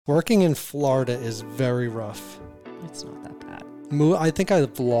Working in Florida is very rough. It's not that bad. I think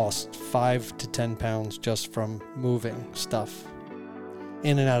I've lost 5 to 10 pounds just from moving stuff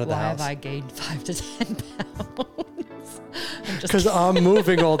in and out of the house. Why have I gained 5 to 10 pounds? Because I'm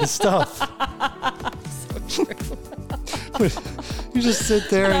moving all the stuff. So true. You just sit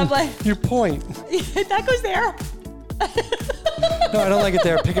there and you point. That goes there. No, I don't like it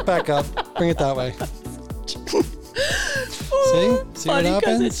there. Pick it back up. Bring it that way. See what happens?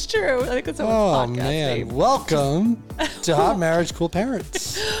 Because it's true. I think it's Oh man! Welcome to Hot Marriage Cool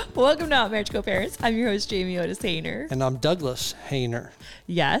Parents. Welcome to Hot Marriage Cool Parents. I'm your host Jamie Otis Hayner, and I'm Douglas Hayner.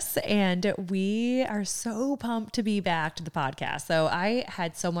 Yes, and we are so pumped to be back to the podcast. So I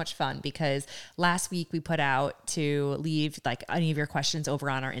had so much fun because last week we put out to leave like any of your questions over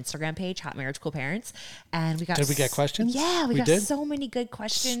on our Instagram page, Hot Marriage Cool Parents, and we got. Did we get questions? Yeah, we got so many good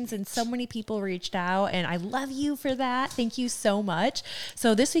questions, and so many people reached out, and I love you for that. Thank you so much.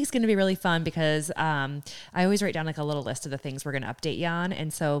 So this week's going to be really fun because I always write down like a little list of the things we're going to update you on,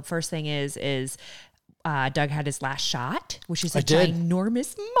 and so first thing is Doug had his last shot, which is a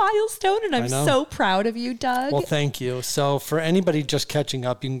ginormous milestone, and I'm so proud of you, Doug. Well, thank you. So for anybody just catching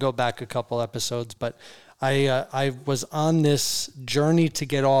up, you can go back a couple episodes, but I was on this journey to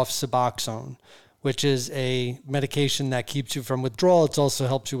get off Suboxone, which is a medication that keeps you from withdrawal. It also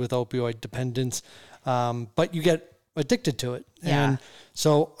helps you with opioid dependence, but you get addicted to it. Yeah. And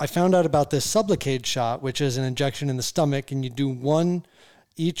so I found out about this Sublocade shot, which is an injection in the stomach, and you do one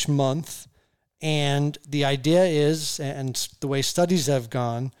each month. And the idea is, and the way studies have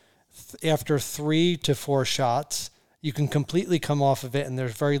gone, after 3 to 4 shots, you can completely come off of it, and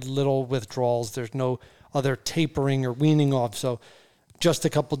there's very little withdrawals. There's no other tapering or weaning off. So just a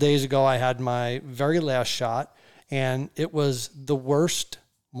couple days ago, I had my very last shot, and it was the worst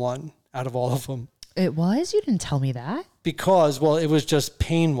one out of all of them. It was? You didn't tell me that. Because, well, it was just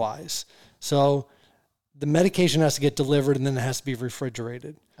pain-wise. So the medication has to get delivered, and then it has to be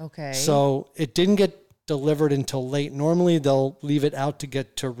refrigerated. Okay. So it didn't get delivered until late. Normally, they'll leave it out to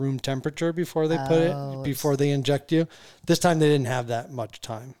get to room temperature before they put it, before they inject you. This time, they didn't have that much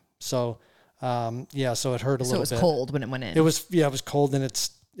time. So, so it hurt a little bit. So it was cold when it went in. It was cold, and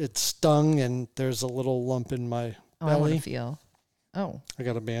it stung, and there's a little lump in my belly. I want to feel. Oh. I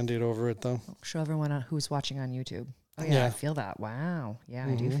got a Band-Aid over it, though. Show everyone who's watching on YouTube. Oh, yeah, I feel that. Wow. Yeah,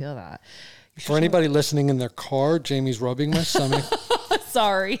 I do feel that. For anybody listening in their car, Jamie's rubbing my stomach.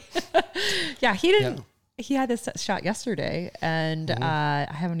 Sorry. Yeah, he didn't. Yeah. He had this shot yesterday, and I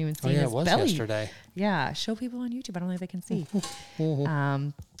haven't even seen his belly. It was yesterday. Yeah, show people on YouTube. I don't think they can see.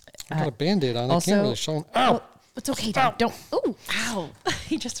 I got a Band-Aid on. Also, I can't really show them. Ow! Well, it's okay, Dad. Don't. Oh, ow.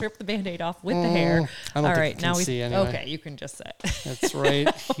 He just ripped the Band-Aid off with the hair. I don't think you can see anyway. Okay, you can just say. That's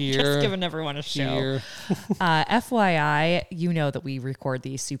right here. Just giving everyone a show. FYI, you know that we record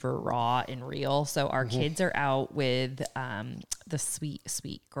these super raw and real. So our kids are out with the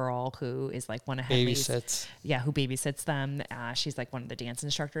sweet girl who is like one of Henley's. Babysits. Yeah, who babysits them. She's like one of the dance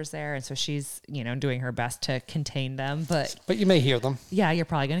instructors there. And so she's, doing her best to contain them. But you may hear them. Yeah, you're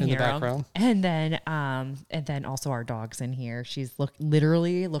probably going to hear in the background. Them. And then also our dog's in here. She's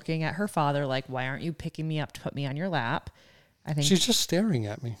literally looking at her father like, why aren't you picking me up to put me on your lap? I think she's just staring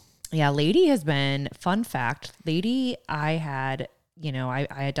at me. Yeah, Lady has been, fun fact, Lady, I had, I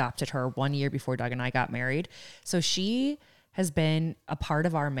adopted her 1 year before Doug and I got married. So she has been a part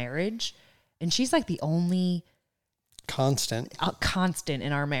of our marriage, and she's like the only constant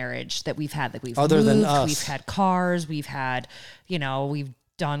in our marriage that we've had. Like we've other moved, than us. We've had cars, we've had, we've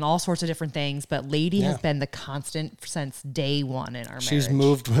done all sorts of different things, but Lady has been the constant since day one in our marriage. She's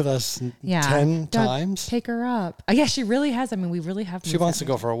moved with us 10 times. Take her up. Yeah, she really has. I mean, we really have. She wants to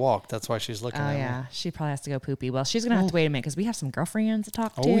go for a walk. That's why she's looking at me. Oh, yeah. She probably has to go poopy. Well, she's going to have to wait a minute because we have some girlfriends to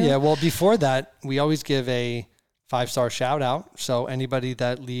talk to. Oh, yeah. Well, before that, we always give a 5-star shout out. So anybody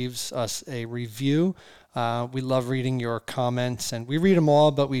that leaves us a review, we love reading your comments, and we read them all,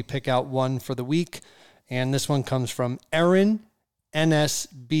 but we pick out one for the week. And this one comes from Erin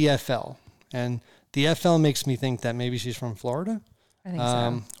NSBFL, and the FL makes me think that maybe she's from Florida. I think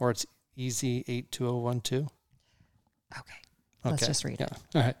so. Or it's Easy 82012. Okay. Let's just read it.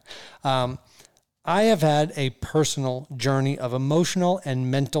 All right. I have had a personal journey of emotional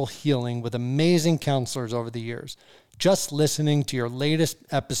and mental healing with amazing counselors over the years. Just listening to your latest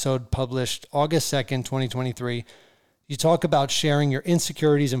episode published August 2nd, 2023, you talk about sharing your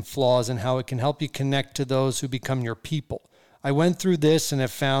insecurities and flaws and how it can help you connect to those who become your people. I went through this and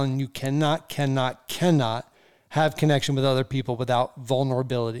have found you cannot have connection with other people without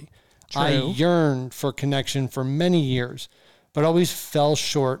vulnerability. True. I yearned for connection for many years, but always fell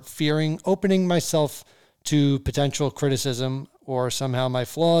short, fearing opening myself to potential criticism or somehow my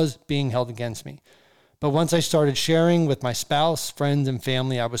flaws being held against me. But once I started sharing with my spouse, friends, and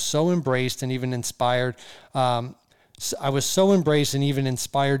family, I was so embraced and even inspired. I was so embraced and even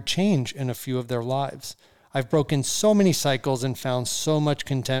inspired change in a few of their lives. I've broken so many cycles and found so much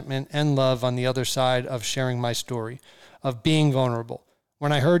contentment and love on the other side of sharing my story, of being vulnerable.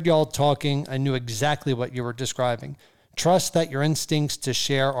 When I heard y'all talking, I knew exactly what you were describing. Trust that your instincts to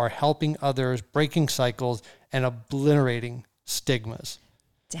share are helping others, breaking cycles, and obliterating stigmas.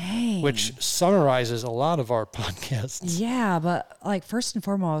 Dang. Which summarizes a lot of our podcasts. Yeah, but like first and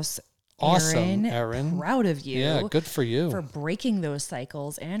foremost, Awesome, Erin. Proud of you. Yeah, good for you. For breaking those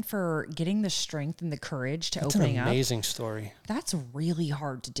cycles and for getting the strength and the courage to opening up. That's an amazing story. That's really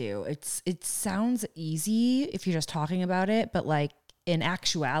hard to do. It sounds easy if you're just talking about it, but like in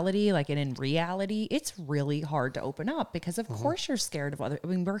actuality, like in reality, it's really hard to open up because of course you're scared of other. I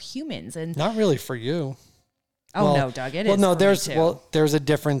mean, we're humans, and not really for you. Oh no, Doug, it is. No, for me too. There's a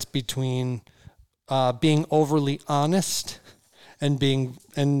difference between being overly honest and being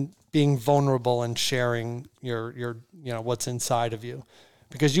vulnerable and sharing your what's inside of you,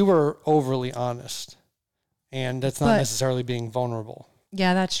 because you were overly honest, and that's not necessarily being vulnerable.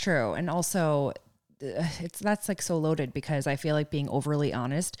 Yeah, that's true. And also that's like so loaded, because I feel like being overly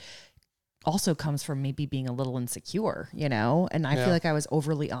honest also comes from maybe being a little insecure, and I feel like I was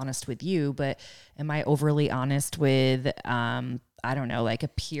overly honest with you, but am I overly honest with, I don't know, like a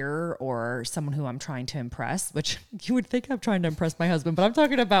peer or someone who I'm trying to impress, which you would think I'm trying to impress my husband, but I'm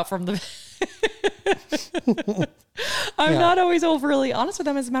talking about from the, I'm not always overly honest with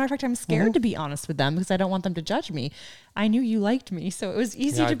them. As a matter of fact, I'm scared to be honest with them because I don't want them to judge me. I knew you liked me, so it was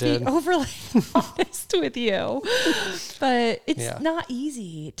easy to be overly honest with you, but it's not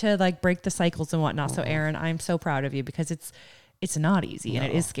easy to like break the cycles and whatnot. So Erin, I'm so proud of you, because it's not easy and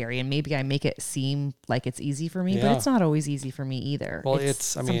it is scary, and maybe I make it seem like it's easy for me, but it's not always easy for me either. Well, it's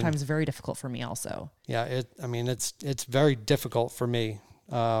sometimes very difficult for me also. Yeah. It's very difficult for me.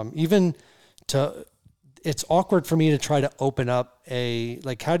 It's awkward for me to try to open up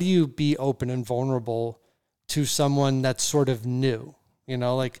how do you be open and vulnerable to someone that's sort of new,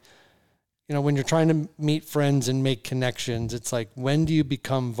 when you're trying to meet friends and make connections, it's like, when do you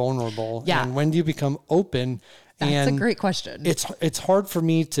become vulnerable? Yeah. And when do you become open? That's a great question. It's hard for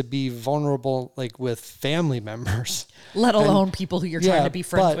me to be vulnerable, like with family members, let alone people who you're trying to be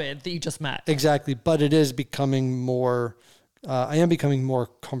friends with that you just met. Exactly. But it is becoming more, I am becoming more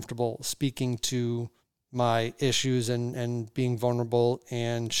comfortable speaking to my issues and being vulnerable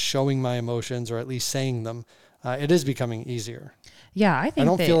and showing my emotions, or at least saying them. It is becoming easier. Yeah. I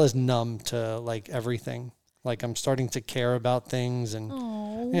don't feel as numb to like everything. Like I'm starting to care about things and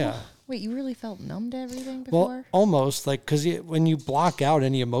Wait, you really felt numb to everything before? Well, almost, like, because when you block out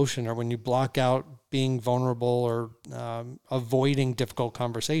any emotion, or when you block out being vulnerable or avoiding difficult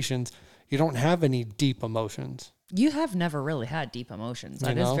conversations, you don't have any deep emotions. You have never really had deep emotions.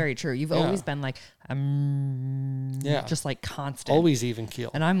 That is very true. You've always been like, just like constant. Always even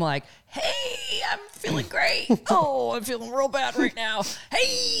keel. And I'm like, hey, I'm feeling great. Oh, I'm feeling real bad right now.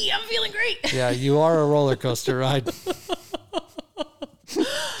 Hey, I'm feeling great. Yeah, you are a roller coaster ride.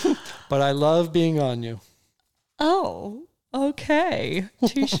 But I love being on you. Oh, okay.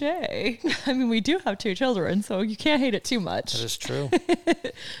 Touche. I mean, we do have 2 children, so you can't hate it too much. That is true.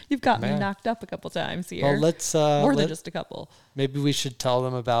 You've got me knocked up a couple times here. Well, let's... more than just a couple. Maybe we should tell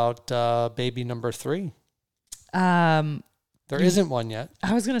them about baby number 3. There isn't one yet.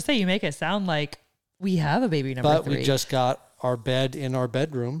 I was going to say, you make it sound like we have a baby number 3. But we just got our bed in our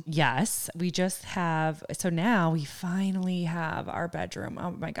bedroom. Yes, we just have. So now we finally have our bedroom. Oh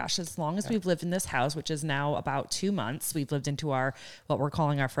my gosh, as long as we've lived in this house, which is now about 2 months, we've lived into our, what we're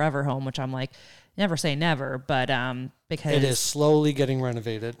calling our forever home, which I'm like, never say never, but because it is slowly getting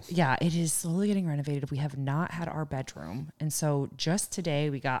renovated. Yeah, it is slowly getting renovated. We have not had our bedroom. And so just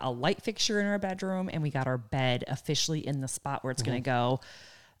today we got a light fixture in our bedroom, and we got our bed officially in the spot where it's going to go.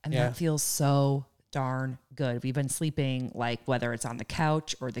 And that feels so darn good. We've been sleeping, like, whether it's on the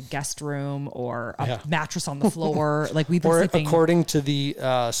couch or the guest room or a mattress on the floor, like we've been sleeping. According to the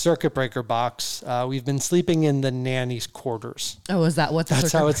circuit breaker box, we've been sleeping in the nanny's quarters. Oh, is that what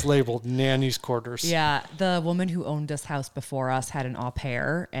that's how it's labeled? Nanny's quarters. Yeah. The woman who owned this house before us had an au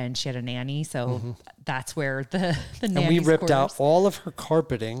pair, and she had a nanny. So that's where the nanny's And we ripped quarters. out all of her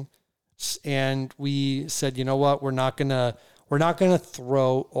carpeting, and we said, you know what? We're not going to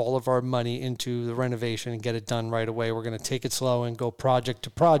throw all of our money into the renovation and get it done right away. We're going to take it slow and go project to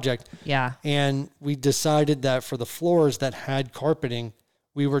project. Yeah. And we decided that for the floors that had carpeting,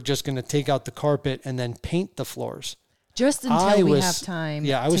 we were just going to take out the carpet and then paint the floors. Just until we have time.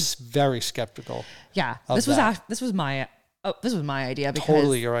 Yeah, I was very skeptical. Yeah. This was my Oh, this was my idea. Because,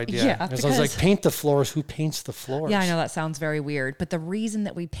 totally your idea. Yeah. Because I was like, paint the floors. Who paints the floors? Yeah, I know that sounds very weird. But the reason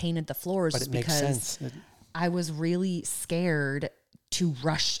that we painted the floors is because I was really scared to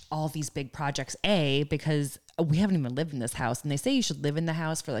rush all these big projects. Because we haven't even lived in this house, and they say you should live in the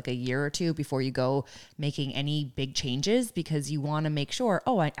house for like a year or two before you go making any big changes, because you want to make sure,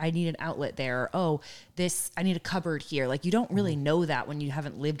 I need an outlet there. I need a cupboard here. Like, you don't really know that when you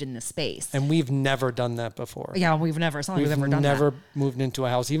haven't lived in the space. And we've never done that before. Yeah, it's not like we've ever done that. Never moved into a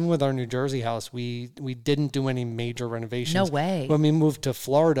house. Even with our New Jersey house, we didn't do any major renovations. No way. When we moved to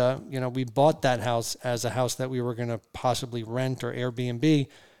Florida, we bought that house as a house that we were going to possibly rent or Airbnb,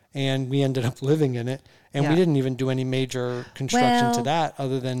 and we ended up living in it. And we didn't even do any major construction to that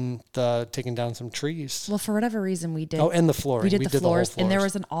other than taking down some trees. Well, for whatever reason, we did. Oh, and the flooring. We did the floors. And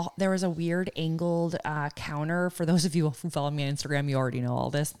there was a weird angled counter. For those of you who follow me on Instagram, you already know all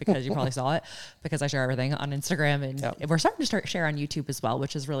this because you probably saw it, because I share everything on Instagram. And we're starting to share on YouTube as well,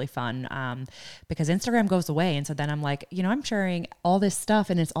 which is really fun because Instagram goes away. And so then I'm like, I'm sharing all this stuff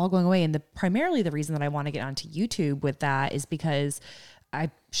and it's all going away. And primarily the reason that I want to get onto YouTube with that is because I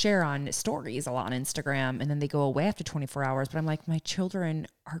share on stories a lot on Instagram, and then they go away after 24 hours. But I'm like, my children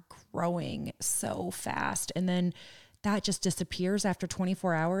are growing so fast. And then that just disappears after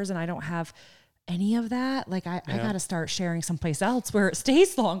 24 hours. And I don't have any of that. Like I got to start sharing someplace else where it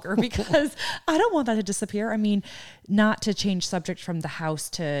stays longer, because I don't want that to disappear. I mean, not to change subject from the house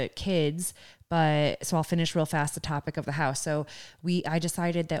to kids, but so I'll finish real fast the topic of the house. So I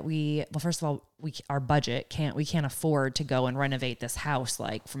decided that first of all, our budget we can't afford to go and renovate this house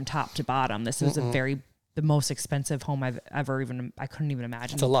like from top to bottom. This is the most expensive home I've ever I couldn't even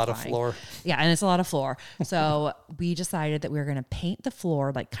imagine. It's a lot of floor. Yeah. And it's a lot of floor. So we decided that we were going to paint the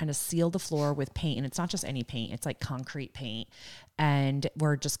floor, like kind of seal the floor with paint. And it's not just any paint, it's like concrete paint. And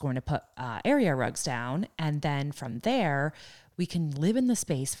we're just going to put area rugs down. And then from there, we can live in the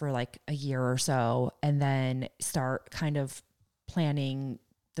space for like a year or so, and then start kind of planning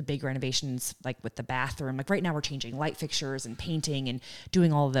the big renovations, like with the bathroom. Like right now we're changing light fixtures and painting and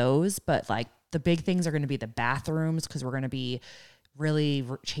doing all those, but like the big things are going to be the bathrooms, because we're going to be really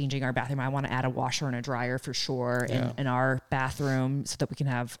changing our bathroom. I want to add a washer and a dryer for sure in our bathroom, so that we can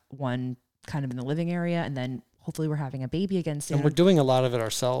have one kind of in the living area, and then hopefully we're having a baby again soon. And we're doing a lot of it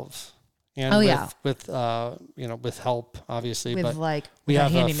ourselves. And with help, obviously, with but we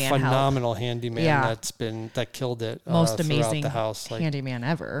have a phenomenal handyman that killed it. Most amazing the house, handyman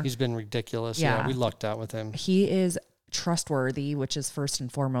ever. He's been ridiculous. Yeah, we lucked out with him. He is trustworthy, which is first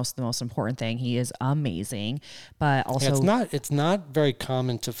and foremost the most important thing. He is amazing, but also it's not very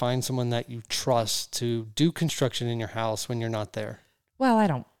common to find someone that you trust to do construction in your house when you're not there. Well, I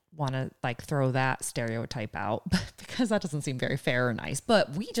don't want to like throw that stereotype out because that doesn't seem very fair or nice,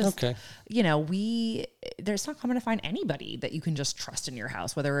 but we just, there's not common to find anybody that you can just trust in your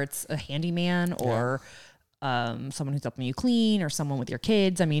house, whether it's a handyman or someone who's helping you clean or someone with your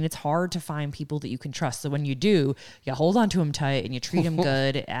kids. I mean, it's hard to find people that you can trust. So when you do, you hold on to them tight and you treat them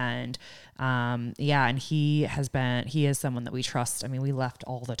good. And and he is someone that we trust. I mean, we left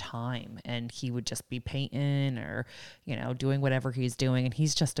all the time and he would just be painting or, doing whatever he's doing. And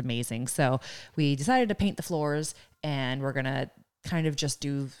he's just amazing. So we decided to paint the floors, and we're going to kind of just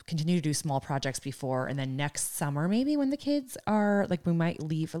continue to do small projects before. And then next summer, maybe when the kids are like, we might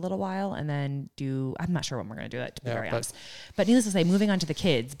leave for a little while and then I'm not sure when we're going to do that, to be very honest. But needless to say, moving on to the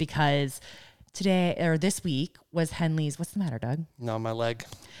kids, because this week was Henley's, what's the matter, Doug? No, my leg.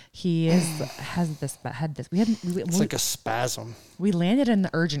 He had this. It's like a spasm. We landed in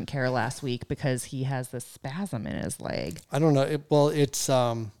the urgent care last week because he has this spasm in his leg. I don't know. It's,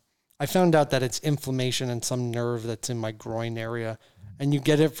 I found out that it's inflammation in some nerve that's in my groin area, and you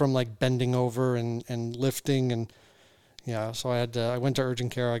get it from like bending over and lifting. And so I went to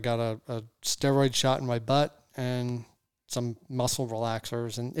urgent care. I got a steroid shot in my butt and some muscle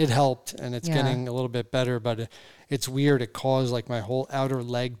relaxers, and it helped, and it's getting a little bit better, but it's weird. It caused like my whole outer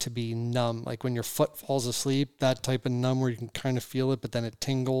leg to be numb. Like when your foot falls asleep, that type of numb where you can kind of feel it, but then it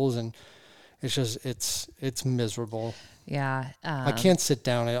tingles, and it's just, it's miserable. Yeah. I can't sit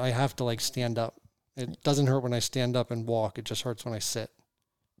down. I have to like stand up. It doesn't hurt when I stand up and walk. It just hurts when I sit.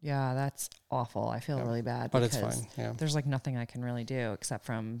 Yeah, that's awful. I feel really bad. But it's fine. Yeah. There's like nothing I can really do except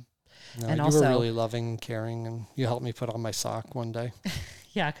from... No, and you were really loving and caring, and you helped me put on my sock one day.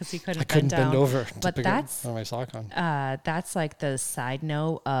 Yeah, because he couldn't. I couldn't bend over to put my sock on. That's like the side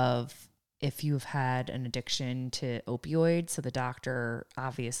note of if you've had an addiction to opioids. So the doctor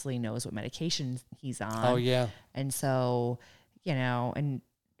obviously knows what medication he's on. Oh yeah, and so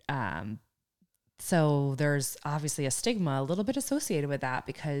So there's obviously a stigma a little bit associated with that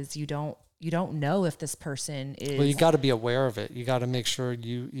because you don't know if this person is. Well, you got to be aware of it. You got to make sure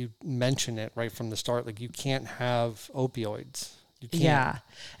you mention it right from the start. Like, you can't have opioids. You can't. Yeah.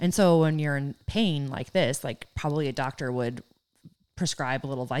 And so when you're in pain like this, like probably a doctor would prescribe a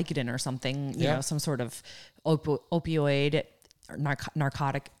little Vicodin or something, you know, some sort of opioid or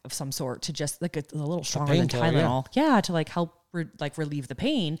narcotic of some sort to just like a little stronger than Tylenol. Yeah. To like help relieve the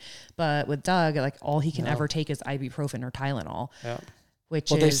pain. But with Doug, like all he can ever take is ibuprofen or Tylenol. Yeah.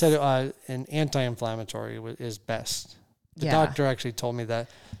 Which they said an anti-inflammatory is best. The doctor actually told me that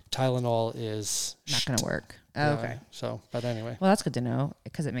Tylenol is not going to work. Okay. So, but anyway. Well, that's good to know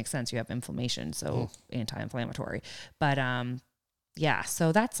because it makes sense. You have inflammation, so anti-inflammatory. But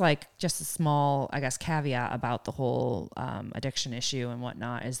so that's like just a small, I guess, caveat about the whole addiction issue and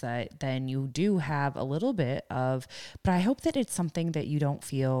whatnot is that then you do have a little bit of, but I hope that it's something that you don't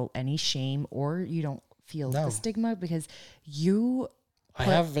feel any shame or you don't feel the stigma because I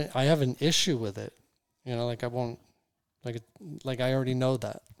have an issue with it. You know, like I won't, like I already know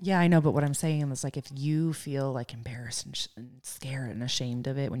that. Yeah, I know. But what I'm saying is like, if you feel like embarrassed and scared and ashamed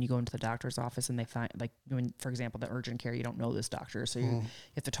of it when you go into the doctor's office and they find like, when, for example, the urgent care, you don't know this doctor. So you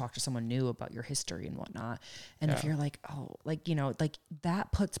have to talk to someone new about your history and whatnot. And if you're like, oh, like, you know, like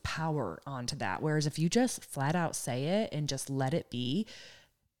that puts power onto that. Whereas if you just flat out say it and just let it be,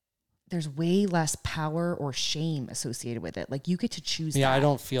 there's way less power or shame associated with it. Like you get to choose that. Yeah, I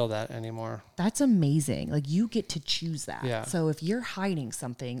don't feel that anymore. That's amazing. Like you get to choose that. Yeah. So if you're hiding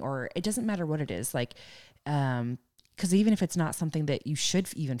something or it doesn't matter what it is, like, because even if it's not something that you should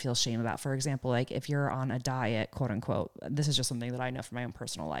even feel shame about, for example, like if you're on a diet, quote unquote, this is just something that I know from my own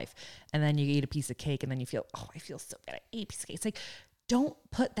personal life. And then you eat a piece of cake and then you feel, oh, I feel so good. I ate a piece of cake. It's like, don't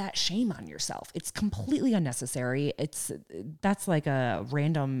put that shame on yourself. It's completely unnecessary. That's like a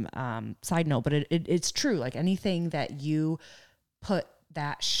random side note, but it's true. Like anything that you put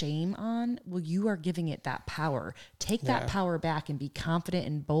that shame on, well, you are giving it that power. Take that power back and be confident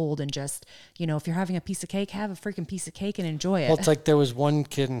and bold and just, you know, if you're having a piece of cake, have a freaking piece of cake and enjoy it. Well, it's like there was one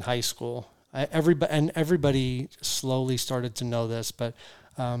kid in high school. Everybody slowly started to know this, but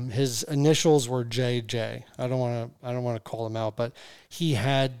his initials were JJ. I don't want to call him out, but he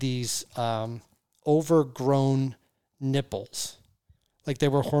had these overgrown nipples. Like they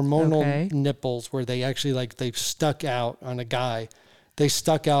were hormonal nipples where they actually like they stuck out on a guy. They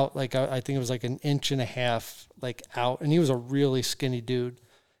stuck out like I think it was like 1.5 inches like out, and he was a really skinny dude.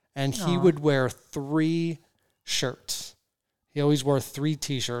 And he would wear 3 shirts. He always wore 3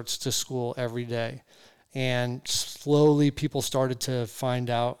 t-shirts to school every day. And slowly people started to find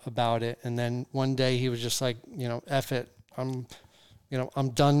out about it. And then one day he was just like, you know, F it. I'm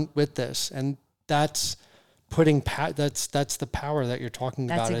done with this. And that's putting, that's the power that you're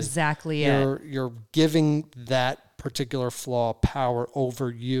talking about. That's exactly it. You're giving that particular flaw power over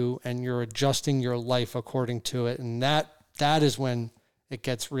you and you're adjusting your life according to it. And that is when it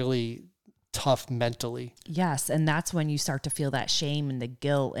gets really tough mentally. Yes. And that's when you start to feel that shame and the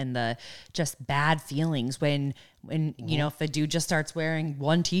guilt and the just bad feelings when you know, if the dude just starts wearing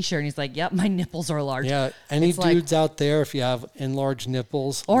 1 t-shirt and he's like, yep, my nipples are large. Yeah. Any dudes out there, if you have enlarged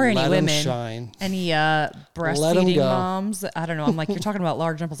nipples, or any let women, them shine. Any breastfeeding moms, I don't know. I'm like, you're talking about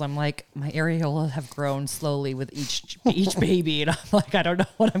large nipples. I'm like, my areola have grown slowly with each baby. And I'm like, I don't know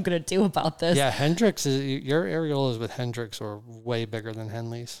what I'm going to do about this. Yeah. Your areolas with Hendrix are way bigger than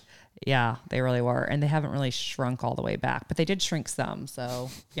Henley's. Yeah, they really were. And they haven't really shrunk all the way back, but they did shrink some.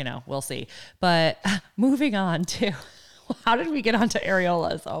 So, you know, we'll see. But moving on to, how did we get onto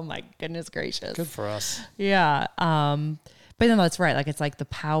areolas? Oh my goodness gracious. Good for us. Yeah. But no, that's right. Like, it's like the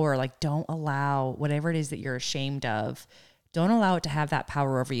power, like don't allow whatever it is that you're ashamed of, don't allow it to have that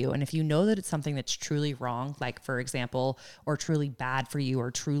power over you. And if you know that it's something that's truly wrong, like for example, or truly bad for you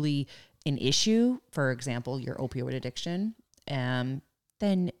or truly an issue, for example, your opioid addiction,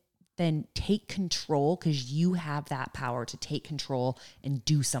 then take control because you have that power to take control and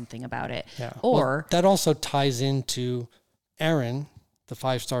do something about it. Yeah. Or that also ties into Erin, the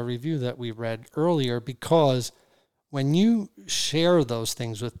 5-star review that we read earlier, because when you share those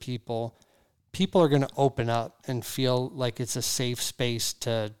things with people are going to open up and feel like it's a safe space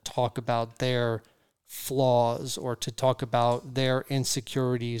to talk about their flaws or to talk about their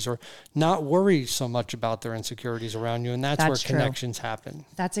insecurities or not worry so much about their insecurities around you. And that's where connections happen.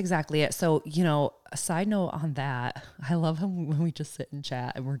 That's exactly it. So, you know, a side note on that, I love when we just sit and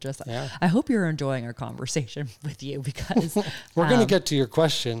chat and we're just, I hope you're enjoying our conversation with you because we're going to get to your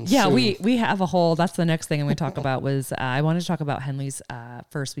questions. Yeah, soon. We have a whole, that's the next thing I'm going to talk about was I wanted to talk about Henley's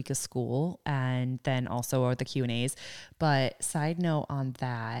first week of school and then also the Q&As. But side note on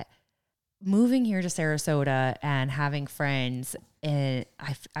that, moving here to Sarasota and having friends, and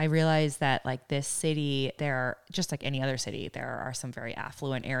I realized that like this city, there are just like any other city, there are some very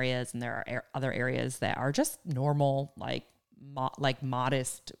affluent areas, and there are other areas that are just normal, like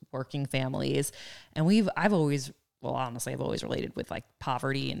modest working families. And I've always related with like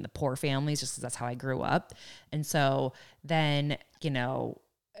poverty and the poor families, just because that's how I grew up. And so then,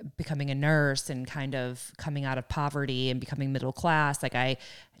 becoming a nurse and kind of coming out of poverty and becoming middle class, like I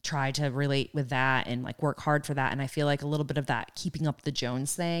try to relate with that and like work hard for that. And I feel like a little bit of that keeping up the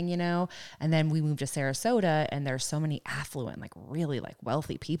Jones thing, and then we moved to Sarasota, and there's so many affluent, like really like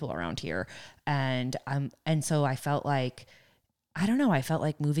wealthy people around here. And so I felt like, I don't know, I felt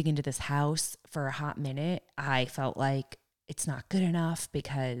like moving into this house for a hot minute, I felt like it's not good enough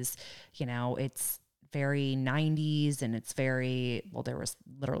because, it's very 90s, and it's very, well, there was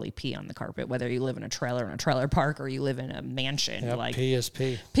literally pee on the carpet, whether you live in a trailer park or you live in a mansion. Yep, like pee is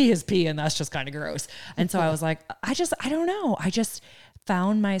pee. Pee is pee, and that's just kind of gross. And so I was like, I don't know. I just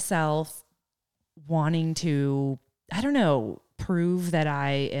found myself wanting to, I don't know, prove that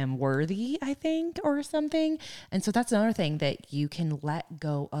I am worthy, I think, or something. And so that's another thing, that you can let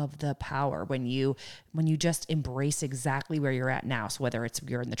go of the power when you just embrace exactly where you're at now. So whether it's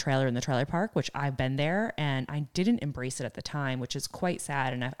you're in the trailer park, which I've been there, and I didn't embrace it at the time, which is quite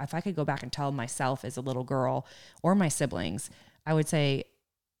sad. And if I could go back and tell myself as a little girl or my siblings, I would say,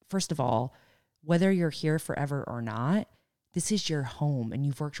 first of all, whether you're here forever or not, this is your home, and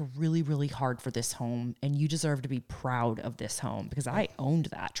you've worked really, really hard for this home, and you deserve to be proud of this home, because I owned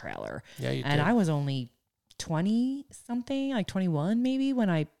that trailer. Yeah, you and did. I was only 20 something, like 21 maybe, when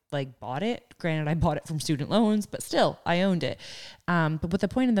I like bought it. Granted, I bought it from student loans, but still I owned it. But what the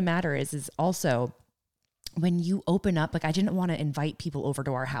point of the matter is also, when you open up, like I didn't want to invite people over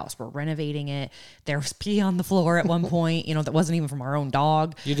to our house. We're renovating it. There was pee on the floor at one point, that wasn't even from our own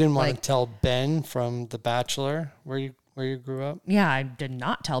dog. You didn't want to tell Ben from The Bachelor where you grew up? Yeah, I did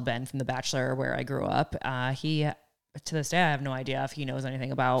not tell Ben from The Bachelor where I grew up. He, to this day, I have no idea if he knows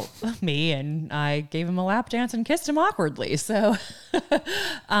anything about me, and I gave him a lap dance and kissed him awkwardly. So we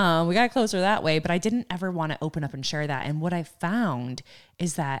got closer that way, but I didn't ever want to open up and share that. And what I found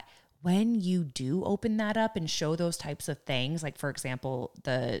is that when you do open that up and show those types of things, like for example,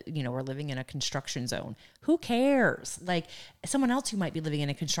 we're living in a construction zone. Who cares? Like someone else who might be living in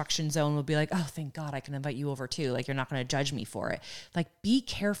a construction zone will be like, oh, thank God I can invite you over too. Like you're not going to judge me for it. Like be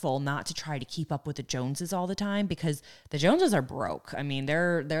careful not to try to keep up with the Joneses all the time, because the Joneses are broke. I mean,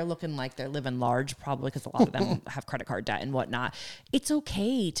 they're looking like they're living large, probably because a lot of them have credit card debt and whatnot. It's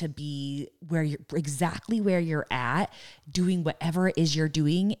okay to be exactly where you're at, doing whatever it is you're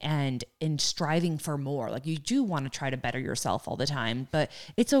doing, and striving for more. Like you do want to try to better yourself all the time, but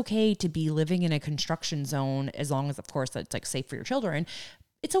it's okay to be living in a construction zone, as long as of course that's like safe for your children.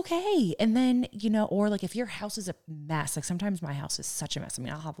 It's okay. And then, or like if your house is a mess, like sometimes my house is such a mess. I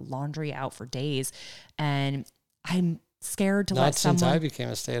mean, I'll have laundry out for days, and I'm scared to let someone. Not since I became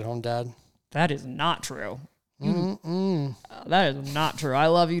a stay-at-home dad. That is not true. That is not true. I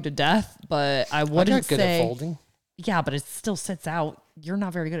love you to death, but I wouldn't I got good say. at folding. Yeah, but it still sits out. You're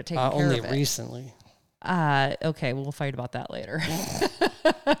not very good at taking care of it. Only recently. Okay, we'll fight about that later.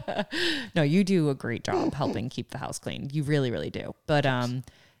 No, you do a great job helping keep the house clean. You really, really do. But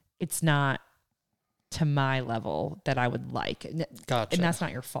it's not to my level that I would like. Gotcha. And that's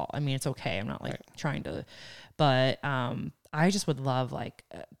not your fault. I mean, it's okay. I'm not like trying to, but I just would love like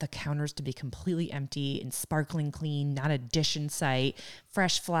the counters to be completely empty and sparkling clean, not a dish in sight,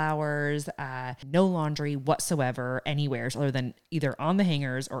 fresh flowers, no laundry whatsoever anywhere other than either on the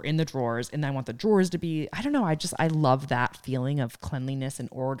hangers or in the drawers. And I want the drawers to be, I don't know, I love that feeling of cleanliness and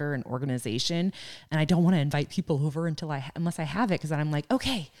order and organization. And I don't want to invite people over unless I have it, because then I'm like,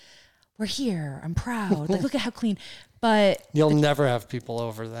 okay, we're here. I'm proud. Like, look at how clean. But you'll never have people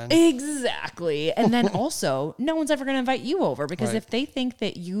over then. Exactly. And then also, no one's ever going to invite you over, because Right. if they think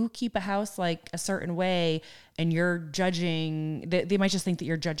that you keep a house like a certain way and you're judging, they might just think that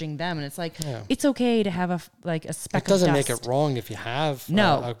you're judging them. And it's like, it's okay to have a speck of dust. It doesn't make it wrong if you have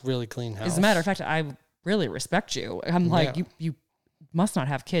a really clean house. As a matter of fact, I really respect you. I'm like, you must not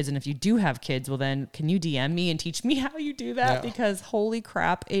have kids. And if you do have kids, well then can you DM me and teach me how you do that? Yeah. Because holy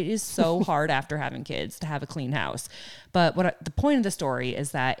crap, it is so hard after having kids to have a clean house. But the point of the story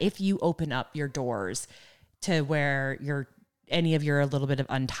is that if you open up your doors to where any of your little bit of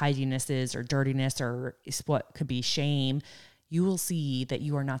untidinesses or dirtiness or what could be shame, you will see that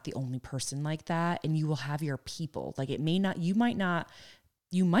you are not the only person like that, and you will have your people. Like you might not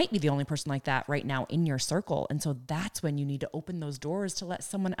you might be the only person like that right now in your circle. And so that's when you need to open those doors to let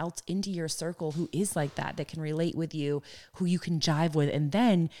someone else into your circle who is like that can relate with you, who you can jive with. And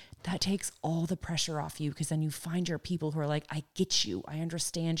then that takes all the pressure off you, because then you find your people who are like, I get you, I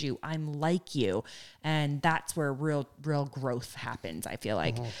understand you, I'm like you. And that's where real growth happens, I feel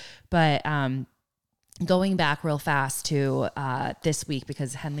like. But going back real fast to this week,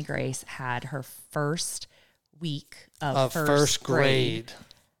 because Henley Grace had her first week of first grade.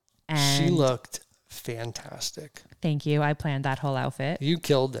 And she looked fantastic. Thank you. I planned that whole outfit. You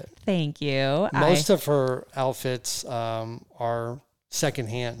killed it. Thank you. Most of her outfits are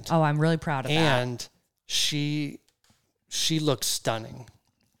secondhand. Oh, I'm really proud of that. And she looked stunning.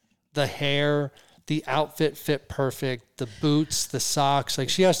 The hair, the outfit fit perfect. The boots, the socks. Like,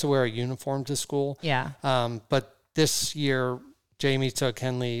 she has to wear a uniform to school. Yeah. But this year, Jamie took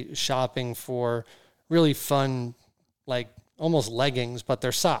Henley shopping for really fun, like almost leggings, but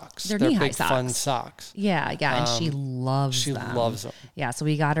they're socks. They're big, knee-high socks. Fun socks. Yeah. And she loves them. She loves them. Yeah. So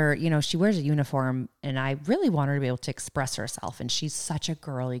we got her, she wears a uniform, and I really want her to be able to express herself. And she's such a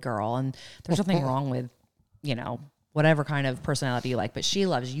girly girl. And there's nothing wrong with, whatever kind of personality you like, but she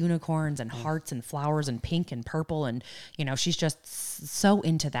loves unicorns and hearts and flowers and pink and purple. And, she's just so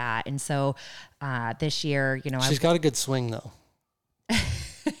into that. And so this year, she's got a good swing though.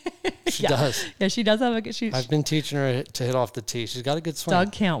 She does. Yeah, she does have I've been teaching her to hit off the tee. She's got a good swing.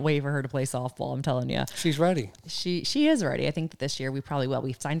 Doug can't wait for her to play softball. I'm telling you. She's ready. She is ready. I think that this year we probably will.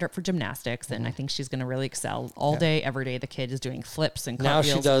 We've signed her up for gymnastics, and I think she's going to really excel all day, every day. The kid is doing flips and cartwheels.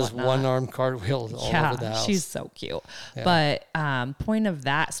 Now she does one-arm cartwheels all over the house. She's so cute. Yeah. But point of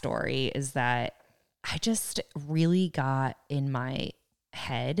that story is that I just really got in my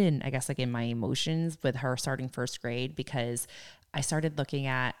head, and I guess like in my emotions with her starting first grade, because I started looking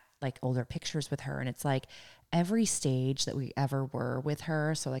at like older pictures with her, and it's like every stage that we ever were with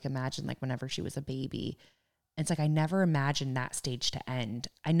her. So like imagine like whenever she was a baby, it's like I never imagined that stage to end.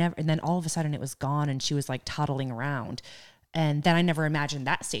 And then all of a sudden it was gone, and she was like toddling around. And then I never imagined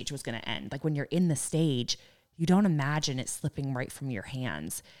that stage was going to end. Like when you're in the stage, you don't imagine it slipping right from your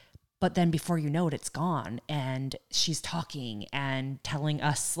hands. But then before you know it, it's gone. And she's talking and telling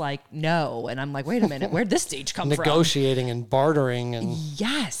us like, no. And I'm like, wait a minute, where'd this stage come from? Negotiating and bartering. And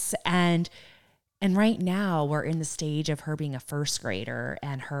yes. And right now we're in the stage of her being a first grader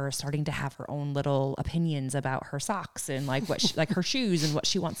and her starting to have her own little opinions about her socks and like what she, like her shoes and what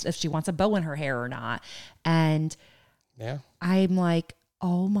she wants, if she wants a bow in her hair or not. And yeah, I'm like,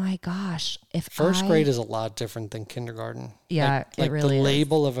 oh my gosh. If first grade is a lot different than kindergarten. Yeah, like it really the is.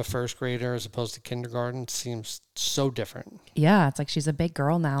 label of a first grader as opposed to kindergarten seems so different. Yeah, it's like she's a big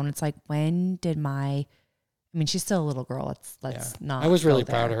girl now, and it's like, when did she's still a little girl. Let's not. I was really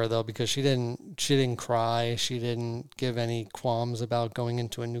proud of her though, because she didn't cry. She didn't give any qualms about going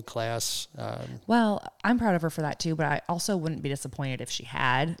into a new class. Well, I'm proud of her for that too, but I also wouldn't be disappointed if she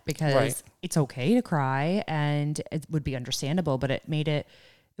had, because it's okay to cry and it would be understandable, but it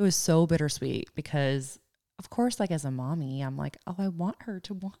was so bittersweet because of course, like as a mommy, I'm like, oh, I want her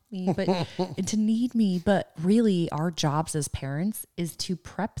to want me, but and to need me. But really our jobs as parents is to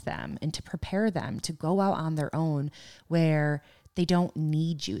prep them and to prepare them to go out on their own where they don't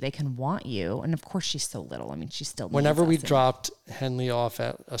need you. They can want you. And of course she's so little. She still needs Whenever we us. dropped Henley off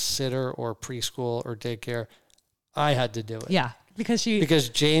at a sitter or preschool or daycare, I had to do it. Yeah. Because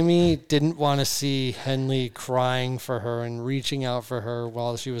Jamie didn't want to see Henley crying for her and reaching out for her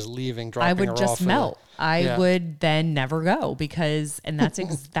while she was leaving, dropping her off. I would just melt. I would then never go and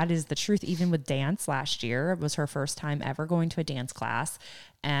that is the truth. Even with dance last year, it was her first time ever going to a dance class,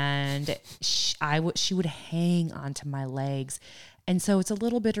 and she would hang onto my legs. And so it's a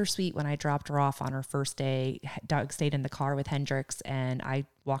little bittersweet when I dropped her off on her first day. Doug stayed in the car with Hendrix, and I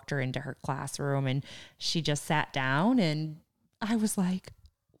walked her into her classroom, and she just sat down, and I was like,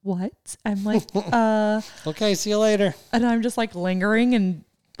 what? I'm like, okay, see you later. And I'm just like lingering and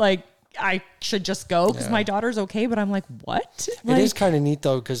like, I should just go because my daughter's okay. But I'm like, what? It is kind of neat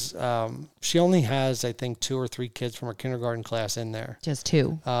though, because she only has, I think, 2 or 3 kids from her kindergarten class in there. Just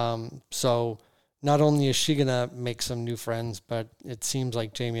 2. So not only is she going to make some new friends, but it seems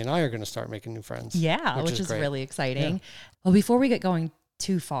like Jamie and I are going to start making new friends. Yeah, which is great. really exciting. Yeah. Well, before we get going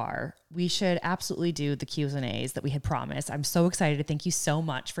too far, we should absolutely do the Q's and A's that we had promised. I'm so excited. Thank you so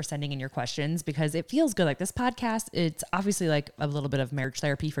much for sending in your questions because it feels good. Like this podcast, it's obviously like a little bit of marriage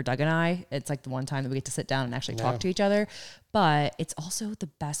therapy for Doug and I. It's like the one time that we get to sit down and actually talk to each other, but it's also the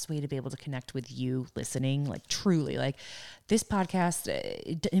best way to be able to connect with you listening. Like truly, like this podcast,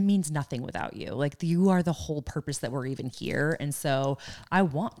 it means nothing without you. Like you are the whole purpose that we're even here. And so I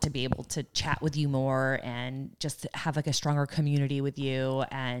want to be able to chat with you more and just have like a stronger community with you.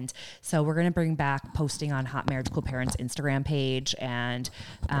 And so we're going to bring back posting on Hot Marriage Cool Parents Instagram page and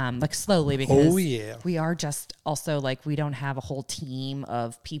like slowly because we are just also like, we don't have a whole team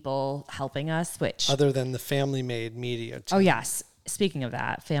of people helping us, which other than the Family Made Media team. Oh yes. Speaking of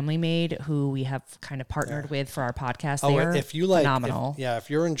that, Family Made, who we have kind of partnered with for our podcast, they are if you like, phenomenal. If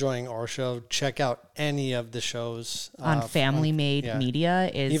you're enjoying our show, check out any of the shows on Family Made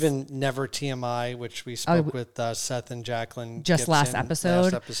Media. Is even Never TMI, which we spoke with Seth and Jacqueline just Gibson last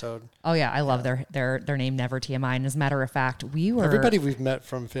episode. Oh yeah, I love their name, Never TMI. And as a matter of fact, everybody we've met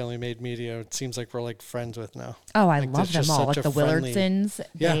from Family Made Media. It seems like we're like friends with now. Oh, I love them all. Like the Willardsons.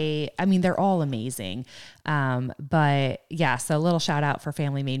 They're all amazing. But yeah, so a little shout out for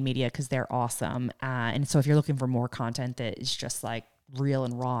Family Made Media because they're awesome. And so if you're looking for more content that is just like real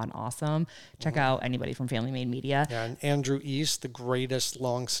and raw and awesome, check out anybody from Family Made Media. Yeah, and Andrew East, the greatest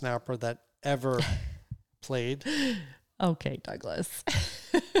long snapper that ever played. Okay, Douglas.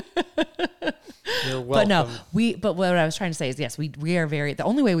 You're welcome. But what I was trying to say is, yes, we are the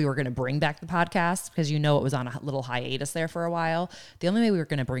only way we were going to bring back the podcast, because it was on a little hiatus there for a while. The only way we were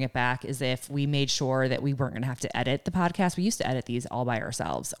going to bring it back is if we made sure that we weren't going to have to edit the podcast. We used to edit these all by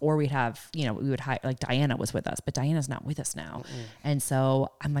ourselves, or we'd have, we would hire, like Diana was with us, but Diana's not with us now. And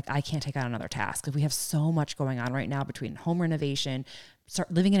so I'm like, I can't take on another task because we have so much going on right now between home renovation, start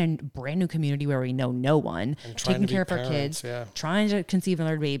living in a brand new community where we know no one, taking care of our kids, trying to conceive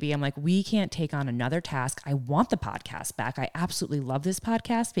another baby. I'm like, we can't take on another task. I want the podcast back. I absolutely love this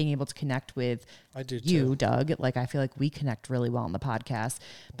podcast, being able to connect with you, Doug. Like, I feel like we connect really well on the podcast,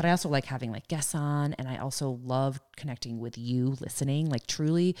 but I also like having like guests on, and I also love connecting with you listening. Like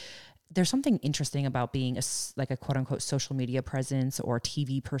truly, there's something interesting about being like a quote unquote social media presence or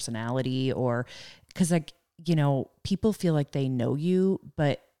TV personality, or because like, people feel like they know you,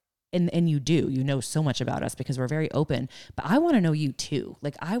 but, and you do, know so much about us because we're very open, but I want to know you too.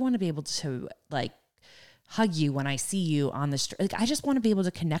 Like, I want to be able to like hug you when I see you on the street. Like, I just want to be able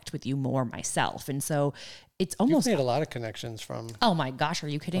to connect with you more myself. And so it's almost You've made a lot of connections from. Oh my gosh. Are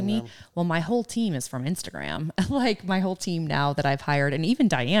you kidding me? Well, my whole team is from Instagram. Like my whole team now that I've hired, and even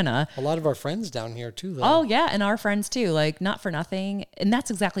Diana. A lot of our friends down here too, though. Oh yeah. And our friends too, like not for nothing. And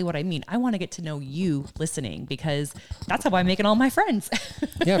that's exactly what I mean. I want to get to know you listening, because that's how I'm making all my friends.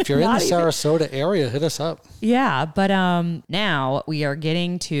 Yeah. If you're in the Sarasota area, hit us up. Yeah. But now we are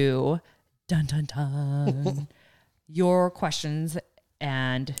getting to dun, dun, dun, your questions.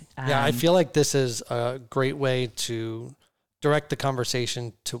 And I feel like this is a great way to direct the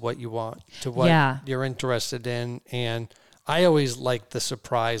conversation to what you want, to what you're interested in. And I always like the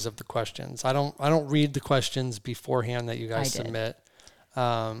surprise of the questions. I don't read the questions beforehand that you guys submit.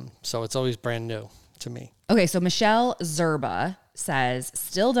 So it's always brand new to me. Okay. So Michelle Zerba says,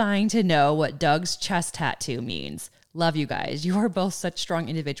 still dying to know what Doug's chest tattoo means. Love you guys. You are both such strong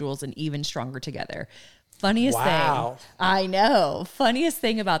individuals and even stronger together. Funniest thing. I know. Funniest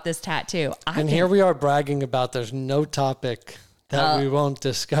thing about this tattoo. Here we are bragging about there's no topic that we won't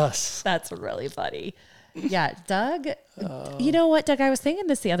discuss. That's really funny. Yeah, Doug, you know what, Doug, I was thinking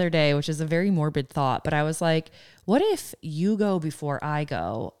this the other day, which is a very morbid thought, but I was like, what if you go before I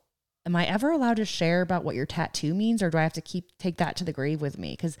go? Am I ever allowed to share about what your tattoo means, or do I have to take that to the grave with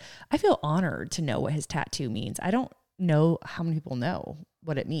me? Because I feel honored to know what his tattoo means. I don't know how many people know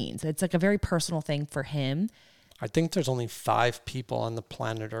what it means. It's like a very personal thing for him. I think there's only 5 people on the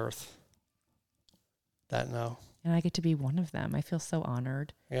planet Earth that know. And I get to be one of them. I feel so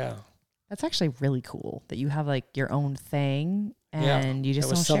honored. Yeah. That's actually really cool that you have like your own thing and you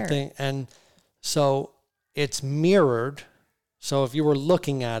just don't share it. And so it's mirrored. So if you were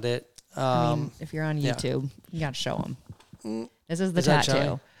looking at it, if you're on YouTube, you got to show them. This is the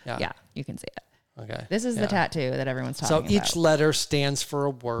tattoo. Yeah, you can see it. Okay. This is the tattoo that everyone's talking about. So each letter stands for a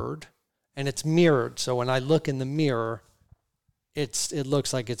word, and it's mirrored. So when I look in the mirror, it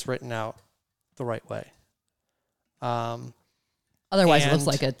looks like it's written out the right way. Otherwise, it looks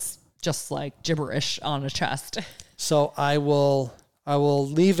like it's just like gibberish on a chest. So I will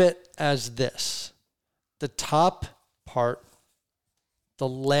leave it as this: the top part, the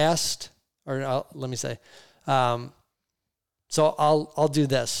last, or let me say. So I'll do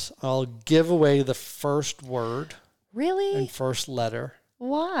this. I'll give away the first word. Really? And first letter.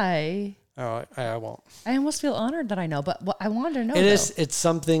 Why? Oh, I won't. I almost feel honored that I know, but what I wanted to know. It's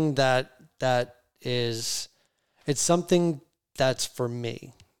something it's something that's for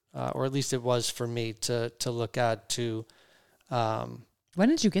me, or at least it was for me to look at to. When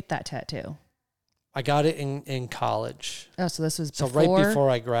did you get that tattoo? I got it in college. Oh, so this was so before? Right before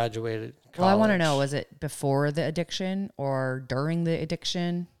I graduated college. Well, I want to know, was it before the addiction or during the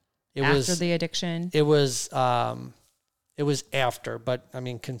addiction? After the addiction? It was after, but I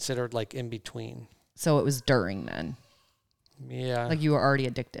mean, considered like in between. So it was during then. Yeah. Like you were already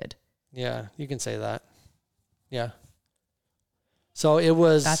addicted. Yeah, you can say that. Yeah. So it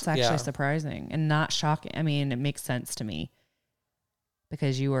was. That's actually surprising and not shocking. I mean, it makes sense to me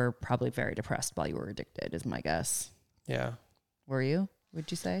because you were probably very depressed while you were addicted, is my guess. Yeah. Were you? Would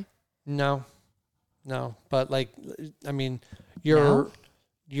you say? No. But like, I mean, the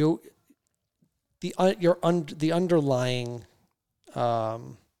underlying part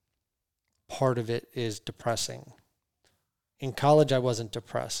of it is depressing. In college, I wasn't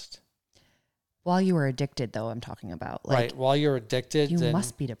depressed. While you were addicted, though, I'm talking about. Like, right. While you're addicted, you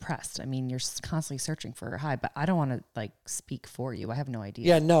must be depressed. I mean, you're constantly searching for a high, but I don't want to like speak for you. I have no idea.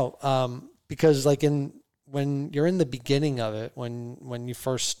 Yeah, no. Because like when you're in the beginning of it, when you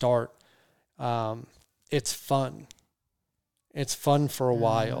first start, it's fun. It's fun for a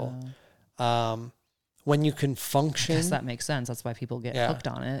while. When you can function. I guess that makes sense. That's why people get hooked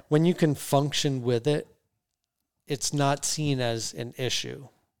on it. When you can function with it, it's not seen as an issue.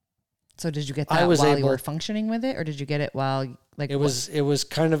 So did you get that while you were functioning with it, or did you get it while like it was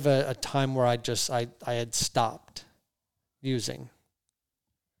kind of a time where I had stopped using.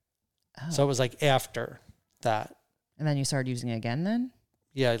 Oh. So it was like after that. And then you started using it again then?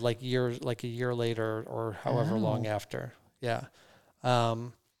 Yeah, like a year later or however long after. Yeah.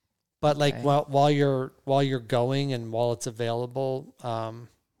 But like while you're going and while it's available,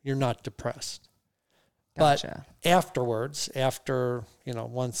 you're not depressed. Gotcha. But afterwards,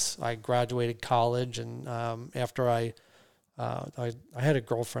 once I graduated college and after I had a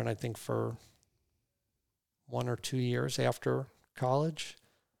girlfriend, I think for 1 or 2 years after college,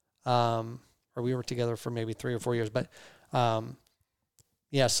 or we were together for maybe 3 or 4 years. But so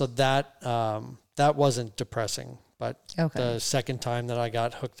that wasn't depressing. But the second time that I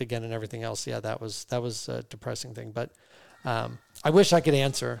got hooked again and everything else, that was a depressing thing. But I wish I could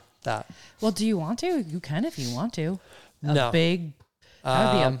answer that. Well, do you want to? You can if you want to. That would be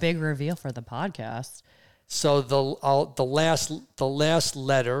a big reveal for the podcast. So the last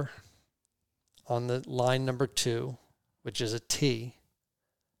letter on the line number 2, which is a T,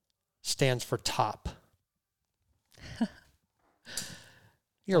 stands for top.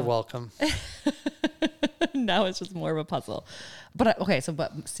 You're welcome. Now it's just more of a puzzle. But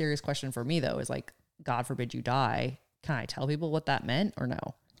but serious question for me though is like, God forbid you die. Can I tell people what that meant or no?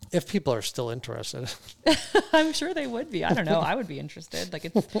 If people are still interested. I'm sure they would be. I don't know. I would be interested. Like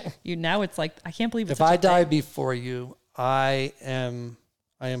it's like, I can't believe it's if I die before you, I am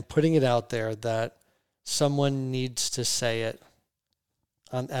putting it out there that someone needs to say it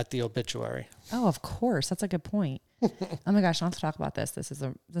at the obituary. Oh, of course. That's a good point. Oh my gosh, I have to talk about this.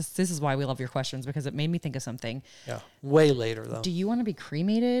 This is why we love your questions, because it made me think of something. Yeah. Way later though. Do you want to be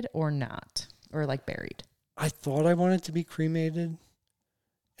cremated or not? Or like buried? I thought I wanted to be cremated.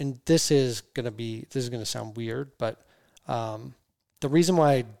 And this is going to sound weird, but the reason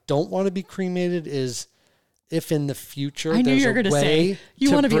why I don't want to be cremated is if in the future I knew you were going to say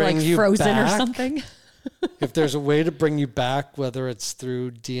you want to be like frozen or something. If there's a way to bring you back, whether it's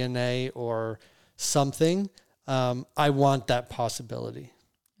through DNA or something, I want that possibility.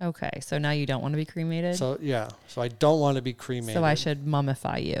 Okay, so now you don't want to be cremated? So I don't want to be cremated. So I should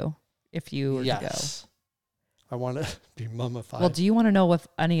mummify you if you were to go. I want to be mummified. Well, do you want to know if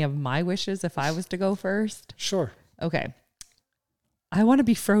any of my wishes if I was to go first? Sure. Okay. I want to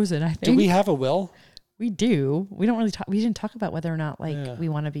be frozen, I think. Do we have a will? We do. We don't really talk. We didn't talk about whether or not we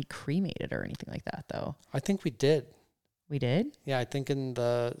want to be cremated or anything like that, though. I think we did. We did? Yeah, I think in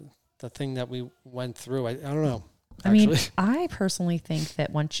the thing that we went through, I don't know. I mean, I personally think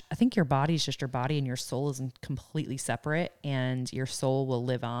that I think your body is just your body and your soul is completely separate, and your soul will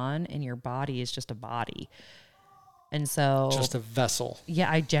live on and your body is just a body. And so just a vessel. Yeah,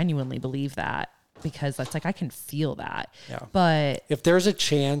 I genuinely believe that, because that's like, I can feel that. Yeah. But if there's a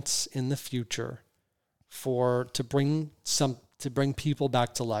chance in the future to bring people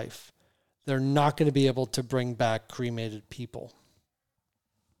back to life, they're not going to be able to bring back cremated people.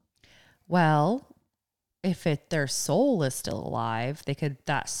 Well, if their soul is still alive,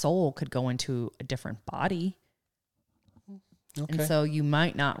 that soul could go into a different body. Okay. And so you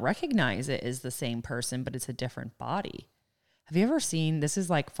might not recognize it as the same person, but it's a different body. Have you ever seen, this is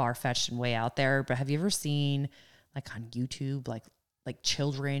like far-fetched and way out there, but have you ever seen like on YouTube, like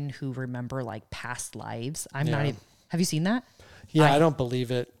children who remember like past lives? I'm not even, have you seen that? Yeah, I don't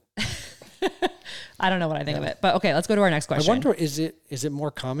believe it. I don't know what I think of it, but okay, let's go to our next question. I wonder, is it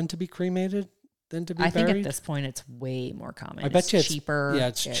more common to be cremated than to be buried? I think at this point it's way more common. I bet you it's cheaper. Yeah,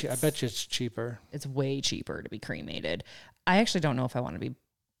 I bet you it's cheaper. It's way cheaper to be cremated. I actually don't know if I want to be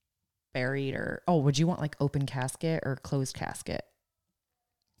buried would you want like open casket or closed casket?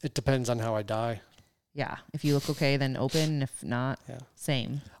 It depends on how I die. Yeah. If you look okay, then open. If not,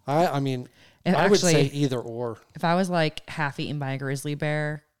 same. I mean, I would say either or. If I was like half eaten by a grizzly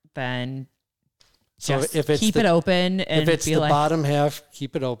bear, then so just if it's keep it open, and if it's the bottom half,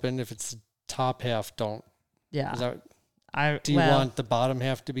 keep it open. If it's the top half, don't. Yeah. Do you want the bottom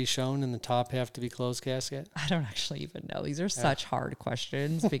half to be shown and the top half to be closed casket? I don't actually even know. These are such hard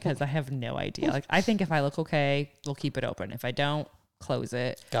questions because I have no idea. Like, I think if I look okay, we'll keep it open. If I don't, close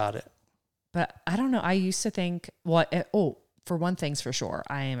it. Got it. But I don't know. I used to think for one thing's for sure,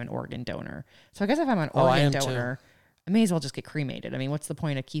 I am an organ donor. So I guess if I'm an organ donor, I may as well just get cremated. I mean, what's the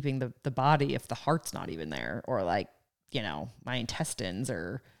point of keeping the body if the heart's not even there, or like, my intestines,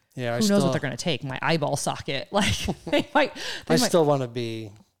 or who knows what they're going to take? My eyeball socket. Like they might. Still want to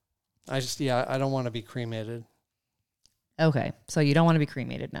be. I don't want to be cremated. Okay, so you don't want to be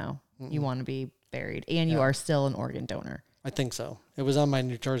cremated now. Mm-mm. You want to be buried, and you are still an organ donor. I think so. It was on my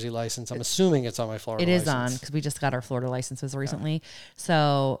New Jersey license. I'm assuming it's on my Florida license. It is on, because we just got our Florida licenses recently. Yeah.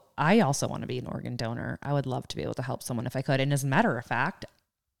 So I also want to be an organ donor. I would love to be able to help someone if I could. And as a matter of fact,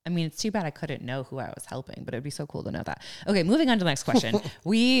 I mean, it's too bad I couldn't know who I was helping, but it'd be so cool to know that. Okay, moving on to the next question.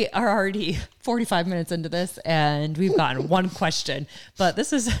 We are already 45 minutes into this, and we've gotten one question, but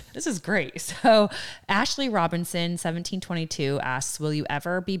this is great. So Ashley Robinson, 1722, asks, will you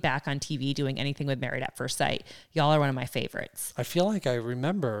ever be back on TV doing anything with Married at First Sight? Y'all are one of my favorites. I feel like I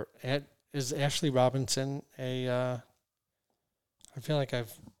remember. Is Ashley Robinson I feel like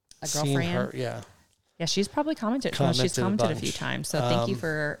I've seen her. Yeah. Yeah, she's probably commented. She's commented a few times. So thank you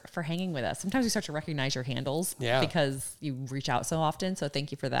for hanging with us. Sometimes we start to recognize your handles because you reach out so often. So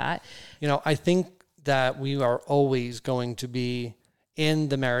thank you for that. I think that we are always going to be in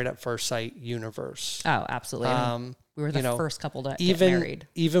the Married at First Sight universe. Oh, absolutely. We were the first couple to get married.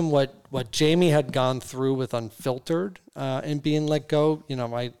 Even what Jamie had gone through with Unfiltered and being let go,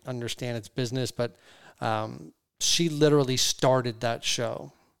 I understand it's business, but she literally started that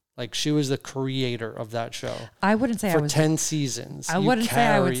show. Like, she was the creator of that show. I wouldn't say for 10 seasons. I wouldn't say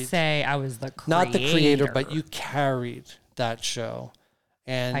I would say I was the creator. Not the creator, but you carried that show.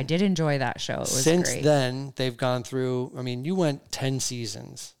 And I did enjoy that show. It was since great. then, they've gone through, you went 10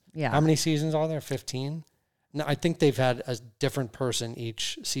 seasons. Yeah. How many seasons are there? 15? No, I think they've had a different person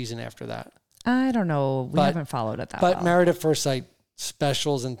each season after that. I don't know. We haven't followed it that well. But Married at First Sight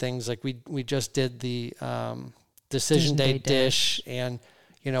specials and things, like we just did the Decision Day Dish, and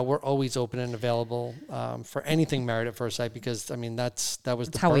we're always open and available for anything Married at First Sight, because that was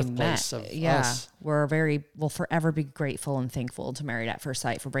the birthplace of us. We'll forever be grateful and thankful to Married at First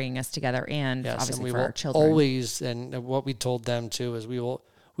Sight for bringing us together, and obviously for our children. Always, and what we told them too is we will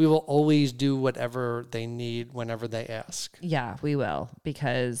always do whatever they need whenever they ask. Yeah, we will,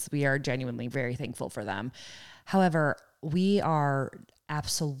 because we are genuinely very thankful for them. However, we are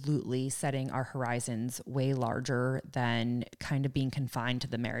absolutely setting our horizons way larger than kind of being confined to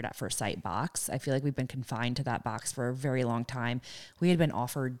the Married at First Sight box. I feel like we've been confined to that box for a very long time. We had been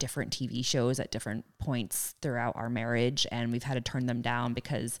offered different TV shows at different points throughout our marriage, and we've had to turn them down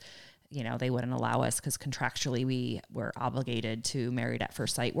because they wouldn't allow us, because contractually we were obligated to Married at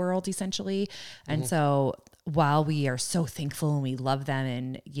First Sight world, essentially. And so while we are so thankful and we love them,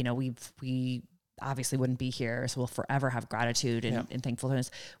 and we obviously wouldn't be here, so we'll forever have gratitude and thankfulness,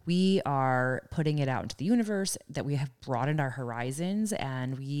 we are putting it out into the universe that we have broadened our horizons,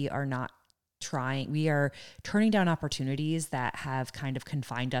 and we are turning down opportunities that have kind of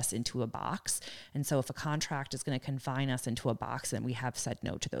confined us into a box. And so if a contract is going to confine us into a box, then we have said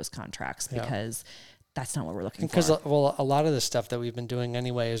no to those contracts, because that's not what we're looking for. Because, a lot of the stuff that we've been doing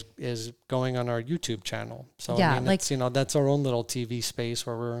anyway is going on our YouTube channel. So, that's our own little TV space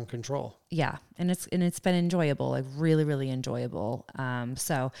where we're in control. Yeah. And it's been enjoyable, like really, really enjoyable.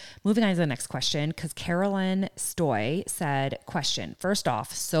 So moving on to the next question, because Carolyn Stoy said, question, first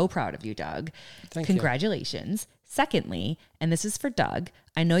off, so proud of you, Doug. Thank Congratulations. You. Secondly, and this is for Doug,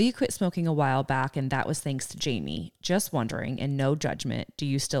 I know you quit smoking a while back, and that was thanks to Jamie. Just wondering, and no judgment, do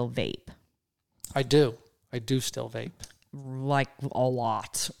you still vape? I do. I do still vape. Like a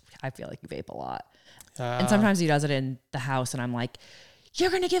lot. I feel like you vape a lot. And sometimes he does it in the house, and I'm like, you're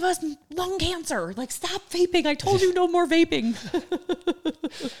going to give us lung cancer. Like, stop vaping. I told you no more vaping.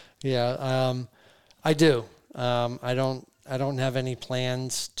 Yeah. I do. I don't have any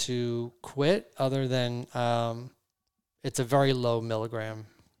plans to quit other than, it's a very low milligram,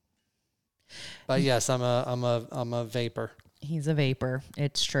 but yes, I'm a vapor. He's a vapor.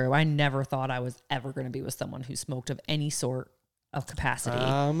 It's true. I never thought I was ever going to be with someone who smoked of any sort of capacity.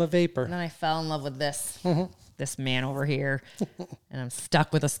 I'm a vapor. And then I fell in love with this man over here, and I'm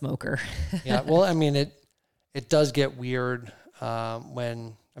stuck with a smoker. Yeah. Well, I mean, it does get weird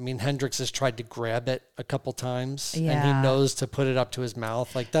when, I mean, Hendrix has tried to grab it a couple times, and he knows to put it up to his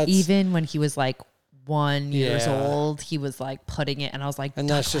mouth. Like, that's even when he was like 1 years old, he was like putting it, and I was like, and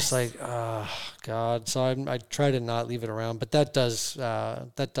that's just like, oh God. So I try to not leave it around, but that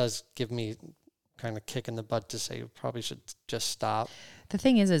does give me kind of kick in the butt to say you probably should just stop. The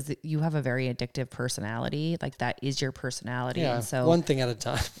thing is that you have a very addictive personality. Like, that is your personality. Yeah, and so one thing at a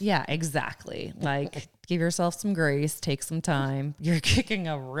time. Yeah, exactly. Like, give yourself some grace, take some time. You're kicking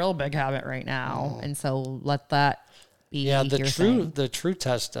a real big habit right now. And so let that be your thing. The true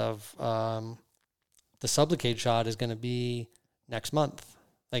test of the Sublocade shot is going to be next month.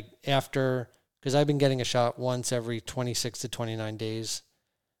 Like, after, because I've been getting a shot once every 26 to 29 days.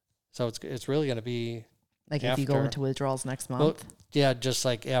 So it's really going to be like after, if you go into withdrawals next month. Well, yeah, just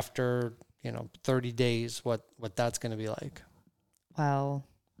like after, 30 days, what that's going to be like. Well,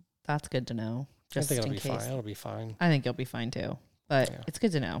 that's good to know. Just I think it'll in be case. fine. It'll be fine. I think you'll be fine too. But it's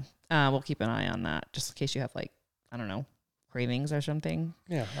good to know. We'll keep an eye on that just in case you have, like, I don't know, cravings or something.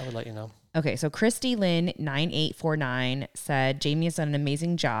 Yeah, I would let you know. Okay, so Christy Lynn 9849 said Jamie has done an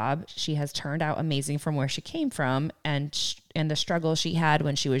amazing job. She has turned out amazing from where she came from, and the struggle she had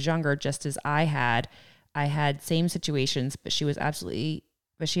when she was younger, just as I had. I had same situations, but she has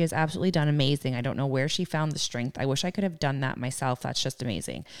absolutely done amazing. I don't know where she found the strength. I wish I could have done that myself. That's just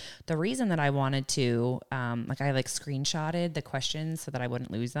amazing. The reason that I wanted to, I screenshotted the questions so that I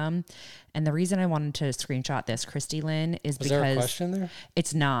wouldn't lose them. And the reason I wanted to screenshot this, Christy Lynn, is because there a question there?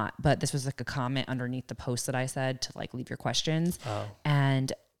 It's not, but this was like a comment underneath the post that I said to like leave your questions. Oh.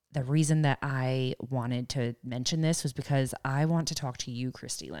 And the reason that I wanted to mention this was because I want to talk to you,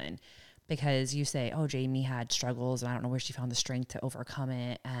 Christy Lynn. Because you say, oh, Jamie had struggles and I don't know where she found the strength to overcome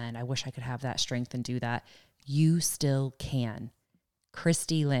it. And I wish I could have that strength and do that. You still can.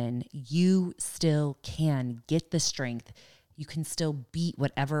 Christy Lynn, you still can get the strength. You can still beat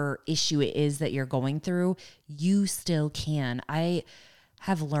whatever issue it is that you're going through. You still can. I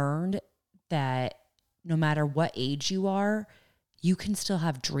have learned that no matter what age you are, you can still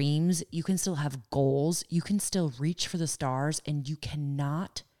have dreams. You can still have goals. You can still reach for the stars, and you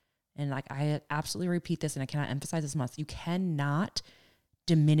cannot. And like, I absolutely repeat this and I cannot emphasize this much. You cannot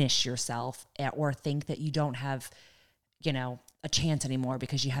diminish yourself or think that you don't have, a chance anymore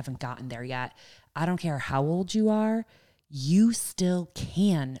because you haven't gotten there yet. I don't care how old you are. You still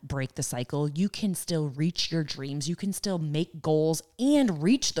can break the cycle. You can still reach your dreams. You can still make goals and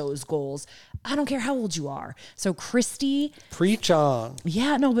reach those goals. I don't care how old you are. So Christy. Preach on.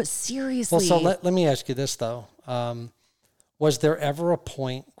 Yeah, no, but seriously. Well, so let me ask you this though. Was there ever a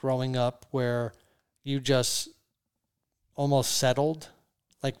point growing up where you just almost settled?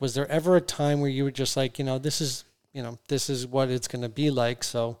 Like, was there ever a time where you were just like, this is what it's going to be like.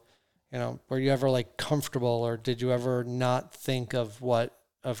 So, were you ever like comfortable, or did you ever not think of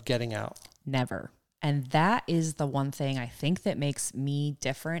getting out? Never. And that is the one thing I think that makes me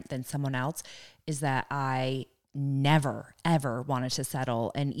different than someone else, is that I never, ever wanted to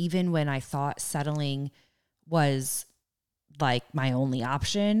settle. And even when I thought settling was like my only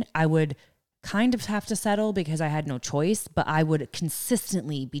option, I would kind of have to settle because I had no choice, but I would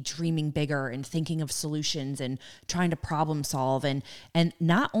consistently be dreaming bigger and thinking of solutions and trying to problem solve, and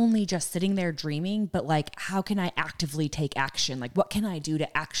not only just sitting there dreaming, but like, how can I actively take action? Like, what can I do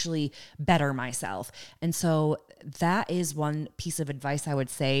to actually better myself? And so that is one piece of advice I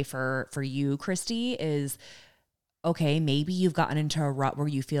would say for you, Christy, is okay, maybe you've gotten into a rut where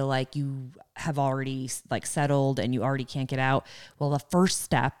you feel like you have already like settled and you already can't get out. Well, the first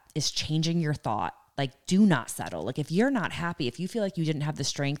step is changing your thought. Like, do not settle. Like, if you're not happy, if you feel like you didn't have the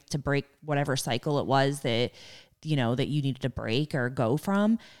strength to break whatever cycle it was that, that you needed to break or go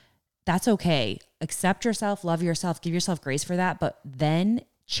from, that's okay. Accept yourself, love yourself, give yourself grace for that, but then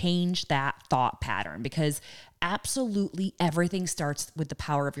change that thought pattern, because absolutely everything starts with the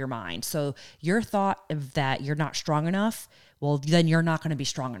power of your mind. So your thought of that you're not strong enough, well, then you're not going to be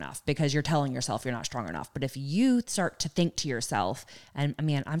strong enough because you're telling yourself you're not strong enough. But if you start to think to yourself, and I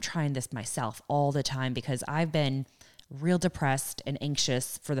mean, I'm trying this myself all the time because I've been real depressed and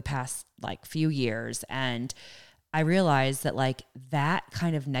anxious for the past like few years. And I realized that like that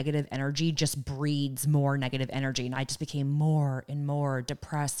kind of negative energy just breeds more negative energy. And I just became more and more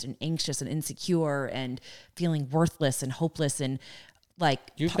depressed and anxious and insecure and feeling worthless and hopeless. And like,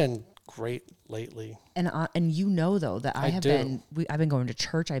 You've been great lately. And you know, though, that I've been going to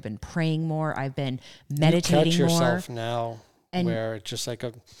church. I've been praying more. I've been meditating you catch more. yourself now where it's just like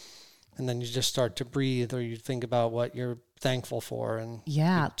and then you just start to breathe, or you think about what you're thankful for, and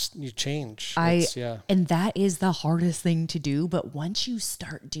you change. And that is the hardest thing to do. But once you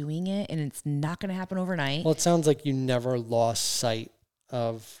start doing it, and it's not going to happen overnight. Well, it sounds like you never lost sight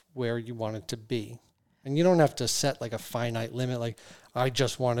of where you wanted to be. And you don't have to set like a finite limit. Like, I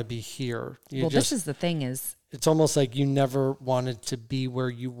just want to be here. This is the thing is, it's almost like you never wanted to be where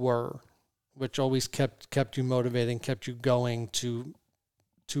you were, which always kept you motivated and kept you going to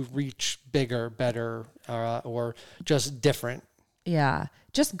reach bigger, better, or just different. Yeah,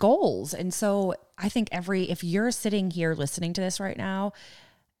 just goals. And so I think if you're sitting here listening to this right now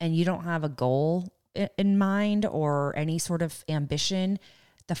and you don't have a goal in mind or any sort of ambition,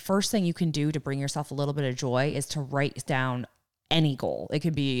 the first thing you can do to bring yourself a little bit of joy is to write down any goal. It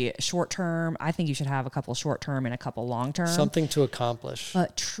could be short term. I think you should have a couple short term and a couple long term. Something to accomplish.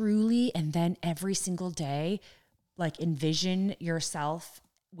 But truly, and then every single day, like envision yourself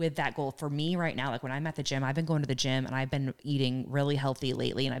with that goal. For me right now, like when I'm at the gym, I've been going to the gym and I've been eating really healthy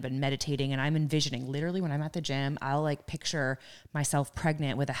lately, and I've been meditating, and I'm envisioning literally when I'm at the gym, I'll like picture myself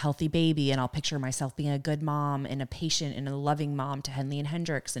pregnant with a healthy baby, and I'll picture myself being a good mom and a patient and a loving mom to Henley and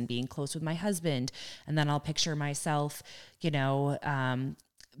Hendrix and being close with my husband. And then I'll picture myself,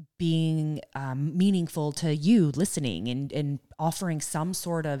 being meaningful to you listening and offering some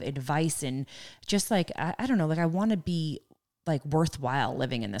sort of advice, and just like, I don't know, like I want to be like worthwhile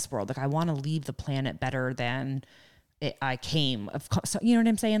living in this world. Like I want to leave the planet better than I came. So, you know what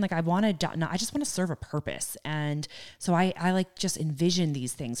I'm saying? Like I just want to serve a purpose. And so I like just envision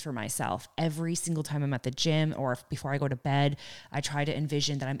these things for myself every single time I'm at the gym, or before I go to bed. I try to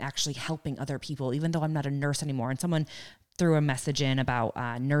envision that I'm actually helping other people, even though I'm not a nurse anymore. And someone threw a message in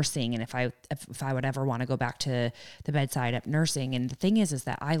about nursing, and if I would ever want to go back to the bedside at nursing. And the thing is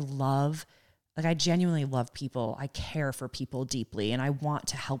that I genuinely love people. I care for people deeply, and I want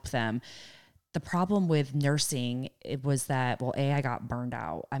to help them. The problem with nursing, it was that, I got burned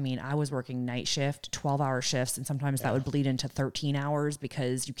out. I mean, I was working night shift, 12-hour shifts, and sometimes that would bleed into 13 hours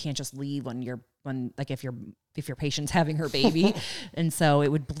because you can't just leave if your patient's having her baby. And so it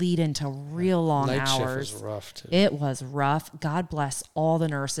would bleed into real long night hours. Night shift was rough too. It was rough. God bless all the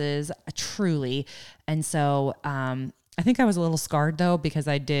nurses, truly. And so, I think I was a little scarred though, because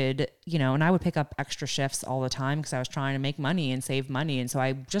I did, and I would pick up extra shifts all the time because I was trying to make money and save money. And so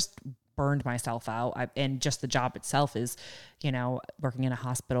I just burned myself out. And just the job itself is, working in a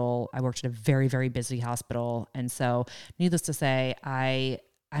hospital. I worked at a very, very busy hospital. And so needless to say, I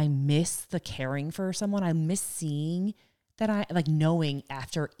miss the caring for someone. I miss seeing that, I like knowing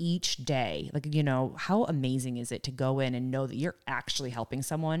after each day, like, how amazing is it to go in and know that you're actually helping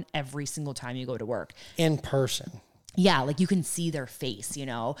someone every single time you go to work in person. Yeah, like you can see their face,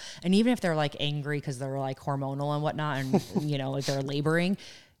 and even if they're like angry because they're like hormonal and whatnot, and like they're laboring,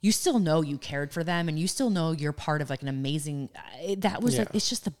 you still know you cared for them, and you still know you're part of like an amazing. It's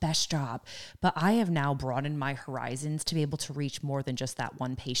just the best job. But I have now broadened my horizons to be able to reach more than just that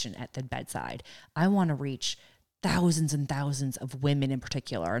one patient at the bedside. I want to reach thousands and thousands of women in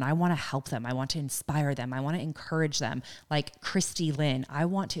particular. And I want to help them. I want to inspire them. I want to encourage them. Like Christy Lynn, I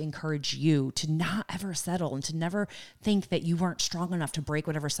want to encourage you to not ever settle and to never think that you weren't strong enough to break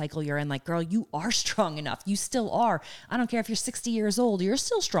whatever cycle you're in. Like, girl, you are strong enough. You still are. I don't care if you're 60 years old, you're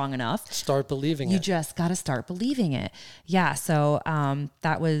still strong enough. Start believing You just got to start believing it. Yeah. So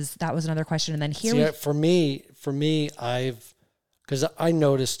that was another question. And then for me, because I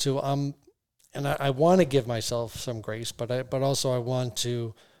noticed too, and I want to give myself some grace, but also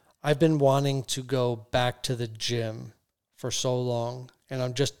I've been wanting to go back to the gym for so long, and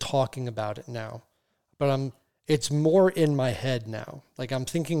I'm just talking about it now, but it's more in my head now. Like I'm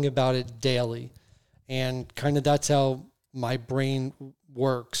thinking about it daily, and kind of that's how my brain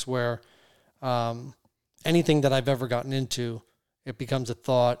works, where anything that I've ever gotten into, it becomes a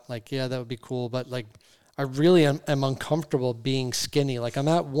thought like, yeah, that would be cool. But like, I really am uncomfortable being skinny. Like I'm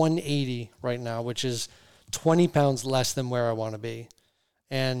at 180 right now, which is 20 pounds less than where I want to be.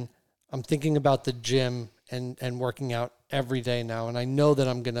 And I'm thinking about the gym and working out every day now. And I know that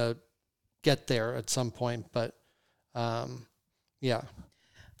I'm going to get there at some point, but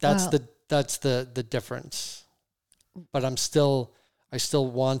that's the difference. But I still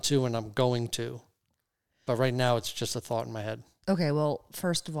want to, and I'm going to. But right now it's just a thought in my head. Okay, well,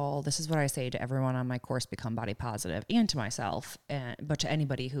 first of all, this is what I say to everyone on my course, Become Body Positive, and to myself, but to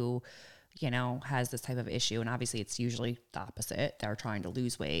anybody who, has this type of issue. And obviously, it's usually the opposite. They're trying to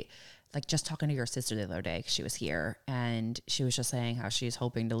lose weight. Like just talking to your sister the other day, 'cause she was here and she was just saying how she's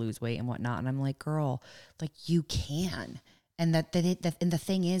hoping to lose weight and whatnot. And I'm like, girl, like you can. And and the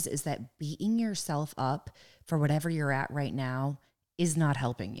thing is that beating yourself up for whatever you're at right now is not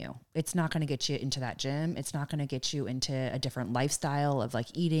helping you. It's not going to get you into that gym. It's not going to get you into a different lifestyle of like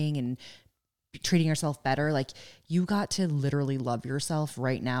eating and treating yourself better. Like you got to literally love yourself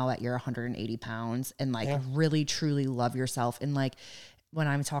right now at your 180 pounds and like really truly love yourself. And like when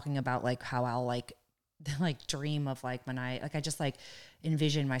I'm talking about like how I'll like dream of like when I just like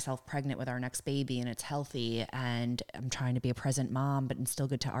envision myself pregnant with our next baby and it's healthy and I'm trying to be a present mom, but still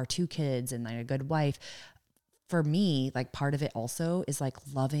good to our 2 kids and like a good wife. For me, like part of it also is like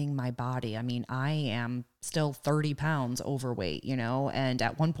loving my body. I mean, I am still 30 pounds overweight, and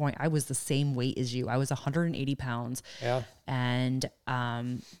at one point I was the same weight as you. I was 180 pounds. Yeah. And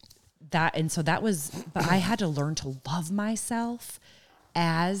so that was, but I had to learn to love myself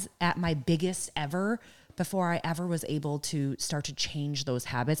as at my biggest ever before I ever was able to start to change those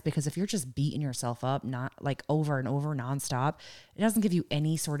habits. Because if you're just beating yourself up, not like over and over nonstop, it doesn't give you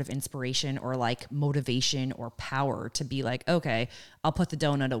any sort of inspiration or like motivation or power to be like, okay, I'll put the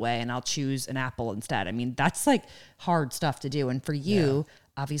donut away and I'll choose an apple instead. I mean, that's like hard stuff to do. And for you,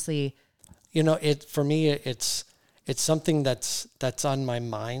 obviously, for me, it's something that's on my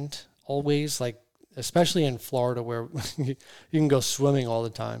mind always, like, especially in Florida where you can go swimming all the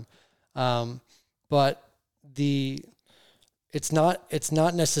time. But it's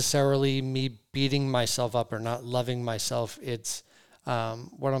not necessarily me beating myself up or not loving myself. It's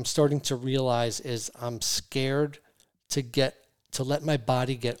what I'm starting to realize is I'm scared to let my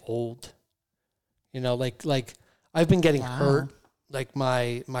body get old. Like I've been getting hurt, like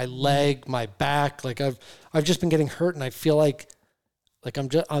my leg, my back, like I've just been getting hurt, and I feel like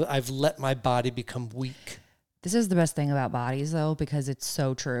I've let my body become weak. This is the best thing about bodies though, because it's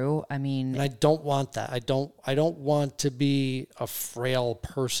so true. I mean, and I don't want that. I don't want to be a frail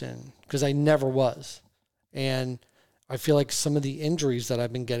person because I never was. And I feel like some of the injuries that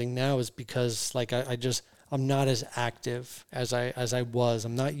I've been getting now is because like I'm not as active as I was.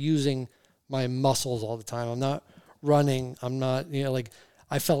 I'm not using my muscles all the time. I'm not running. I'm not, like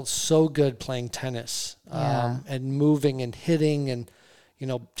I felt so good playing tennis and moving and hitting and,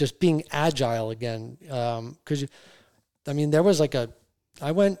 just being agile again. Because, there was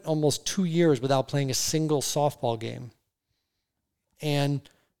I went almost 2 years without playing a single softball game. And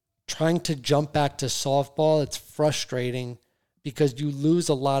trying to jump back to softball, it's frustrating because you lose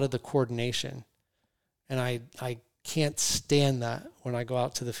a lot of the coordination. And I can't stand that when I go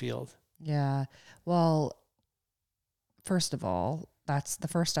out to the field. Yeah. Well, first of all, that's the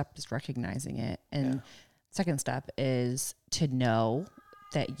first step is recognizing it. And second step is to know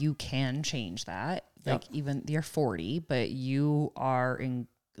that you can change that. Like even you're 40, but you are in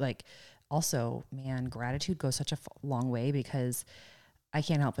like also, man, gratitude goes such a long way because I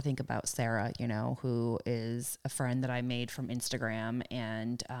can't help but think about Sarah, who is a friend that I made from Instagram.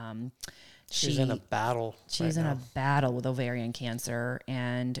 And she's in a battle. She's in a battle with ovarian cancer.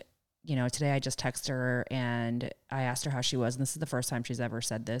 And today I just texted her and I asked her how she was. And this is the first time she's ever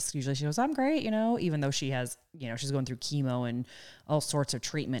said this. Usually she goes, I'm great, even though she has, she's going through chemo and all sorts of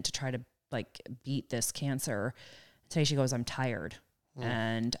treatment to try to like beat this cancer. Today she goes, I'm tired.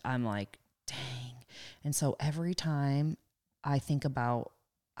 And I'm like, dang. And so every time I think about,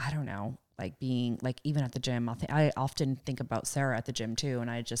 I don't know, like being like, even at the gym, I often think about Sarah at the gym too.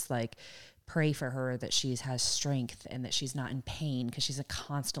 And I just like pray for her that she has strength and that she's not in pain because she's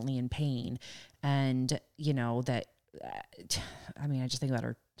constantly in pain. And, that, I just think about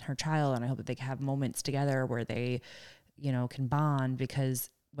her child and I hope that they can have moments together where they, can bond because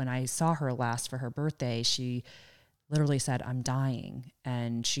when I saw her last for her birthday, she literally said, I'm dying.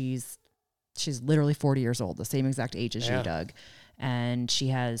 And she's literally 40 years old, the same exact age as you, Doug. And she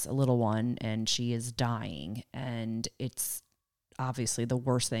has a little one and she is dying. And it's obviously the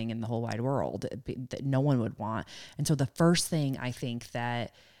worst thing in the whole wide world that no one would want. And so the first thing I think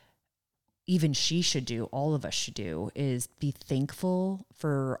that even she should do, all of us should do, is be thankful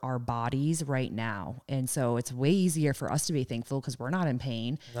for our bodies right now. And so it's way easier for us to be thankful because we're not in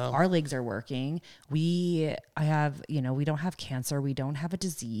pain. No. Our legs are working. We don't have cancer. We don't have a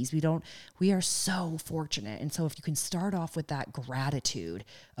disease. We are so fortunate. And so if you can start off with that gratitude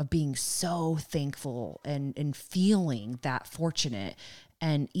of being so thankful and feeling that fortunate.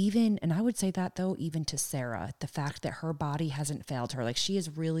 And I would say that though, even to Sarah, the fact that her body hasn't failed her, like she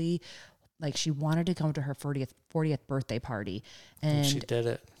is really like she wanted to come to her 40th birthday party. And she did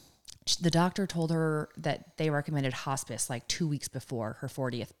it. The doctor told her that they recommended hospice like 2 weeks before her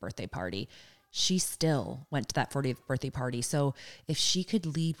 40th birthday party. She still went to that 40th birthday party. So if she could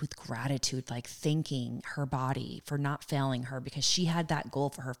lead with gratitude, like thanking her body for not failing her, because she had that goal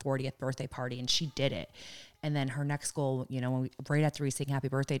for her 40th birthday party and she did it. And then her next goal, you know, when right after we sang happy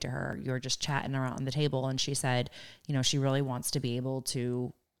birthday to her, you were just chatting around the table and she said, you know, she really wants to be able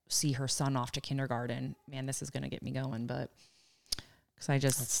to see her son off to kindergarten. Man, this is going to get me going, but because I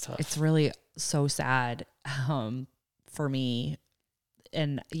just, it's really so sad for me.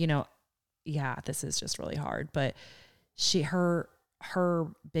 And, you know, yeah, this is just really hard, but her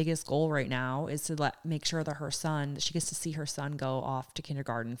biggest goal right now is to make sure that she gets to see her son go off to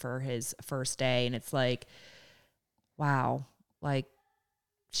kindergarten for his first day. And it's like, wow, like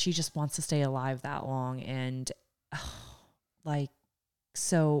she just wants to stay alive that long. And like,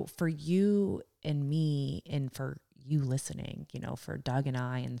 so for you and me and for you listening, you know, for Doug and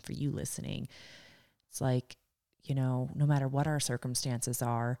I, and for you listening, it's like, you know, no matter what our circumstances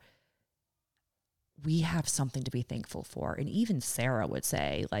are, we have something to be thankful for. And even Sarah would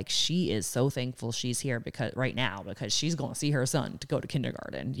say, like, she is so thankful she's here because she's going to see her son to go to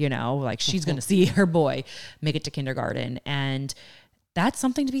kindergarten, you know, like she's going to see her boy make it to kindergarten. And that's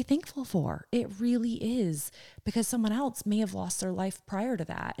something to be thankful for. It really is, because someone else may have lost their life prior to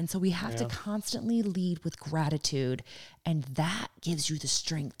that. And so we have to constantly lead with gratitude, and that gives you the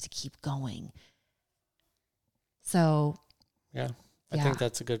strength to keep going. So, I think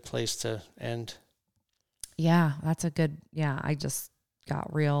that's a good place to end. Yeah, that's a good, I just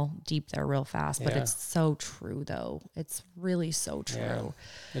got real deep there real fast, but it's so true though. It's really so true.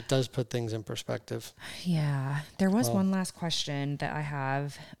 Yeah. It does put things in perspective. Yeah. There was one last question that I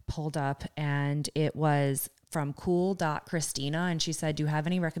have pulled up, and it was from cool.christina. And she said, do you have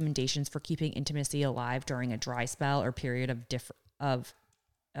any recommendations for keeping intimacy alive during a dry spell or period of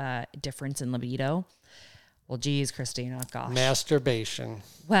difference in libido? Well, geez, Christina, gosh. Masturbation.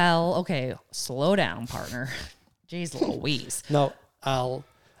 Well, okay, slow down, partner. Jeez Louise. No, I'll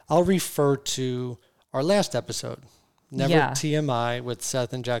refer to our last episode, Never TMI, with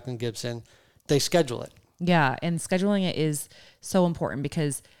Seth and Jacqueline Gibson. They schedule it. Yeah, and scheduling it is so important,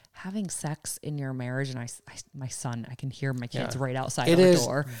 because having sex in your marriage, and my son, I can hear my kids right outside the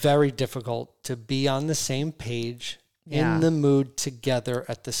door. It is very difficult to be on the same page, in the mood together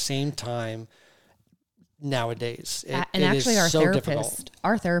at the same time. Nowadays, actually, difficult.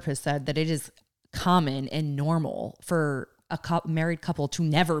 Our therapist said that it is common and normal for a married couple to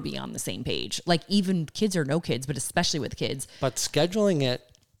never be on the same page. Like even kids or no kids, but especially with kids. But scheduling it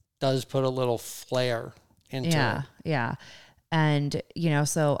does put a little flair into it. Yeah. And, you know,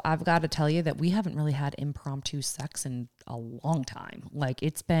 so I've got to tell you that we haven't really had impromptu sex in a long time. Like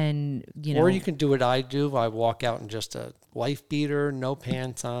it's been, you know. Or you can do what I do. I walk out in just a wife beater, no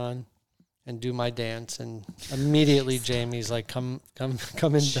pants on, and do my dance, and immediately Jamie's like, come in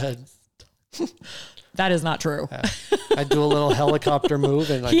bed. That is not true. I do a little helicopter move,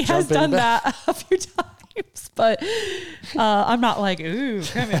 and he has done that a few times, but I'm not like, ooh,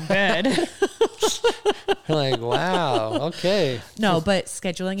 come in bed. Like, wow, okay. No, but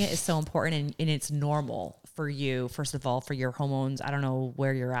scheduling it is so important, and it's normal for you, first of all, for your hormones. I don't know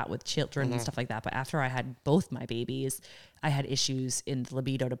where you're at with children and stuff like that, but after I had both my babies, I had issues in the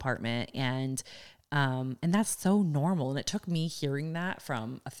libido department, and that's so normal. And it took me hearing that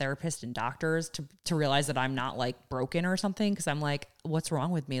from a therapist and doctors to realize that I'm not like broken or something. Cause I'm like, what's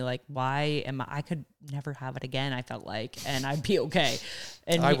wrong with me? Like, why am I could never have it again. I felt like, and I'd be okay.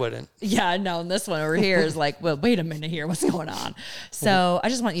 And I wouldn't. Yeah, no. And this one over here is like, well, wait a minute here. What's going on? So I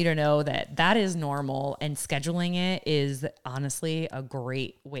just want you to know that is normal, and scheduling it is honestly a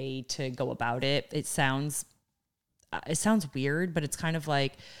great way to go about it. It sounds weird, but it's kind of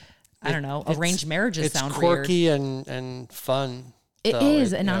like, I don't know, arranged marriages sound weird. It's quirky and fun. It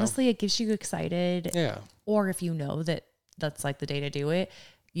is. And honestly, it gets you excited. Yeah. Or if you know that that's like the day to do it,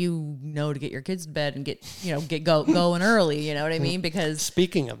 you know, to get your kids to bed and get going early, you know what I mean? Because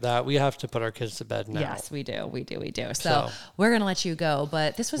speaking of that, we have to put our kids to bed now. Yes, we do. So we're going to let you go,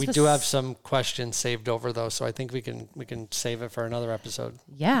 but we do have some questions saved over though. So I think we can save it for another episode.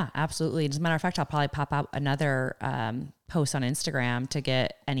 Yeah, absolutely. As a matter of fact, I'll probably pop out another, post on Instagram to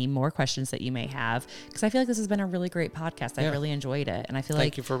get any more questions that you may have, because I feel like this has been a really great podcast. I really enjoyed it, and I feel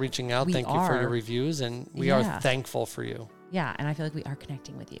thank you for reaching out. Thank you for your reviews, and we are thankful for you. Yeah, and I feel like we are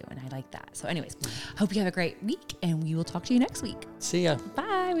connecting with you, and I like that. So anyways, hope you have a great week, and we will talk to you next week. See ya.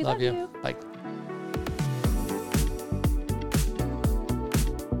 Bye. We love you. Bye.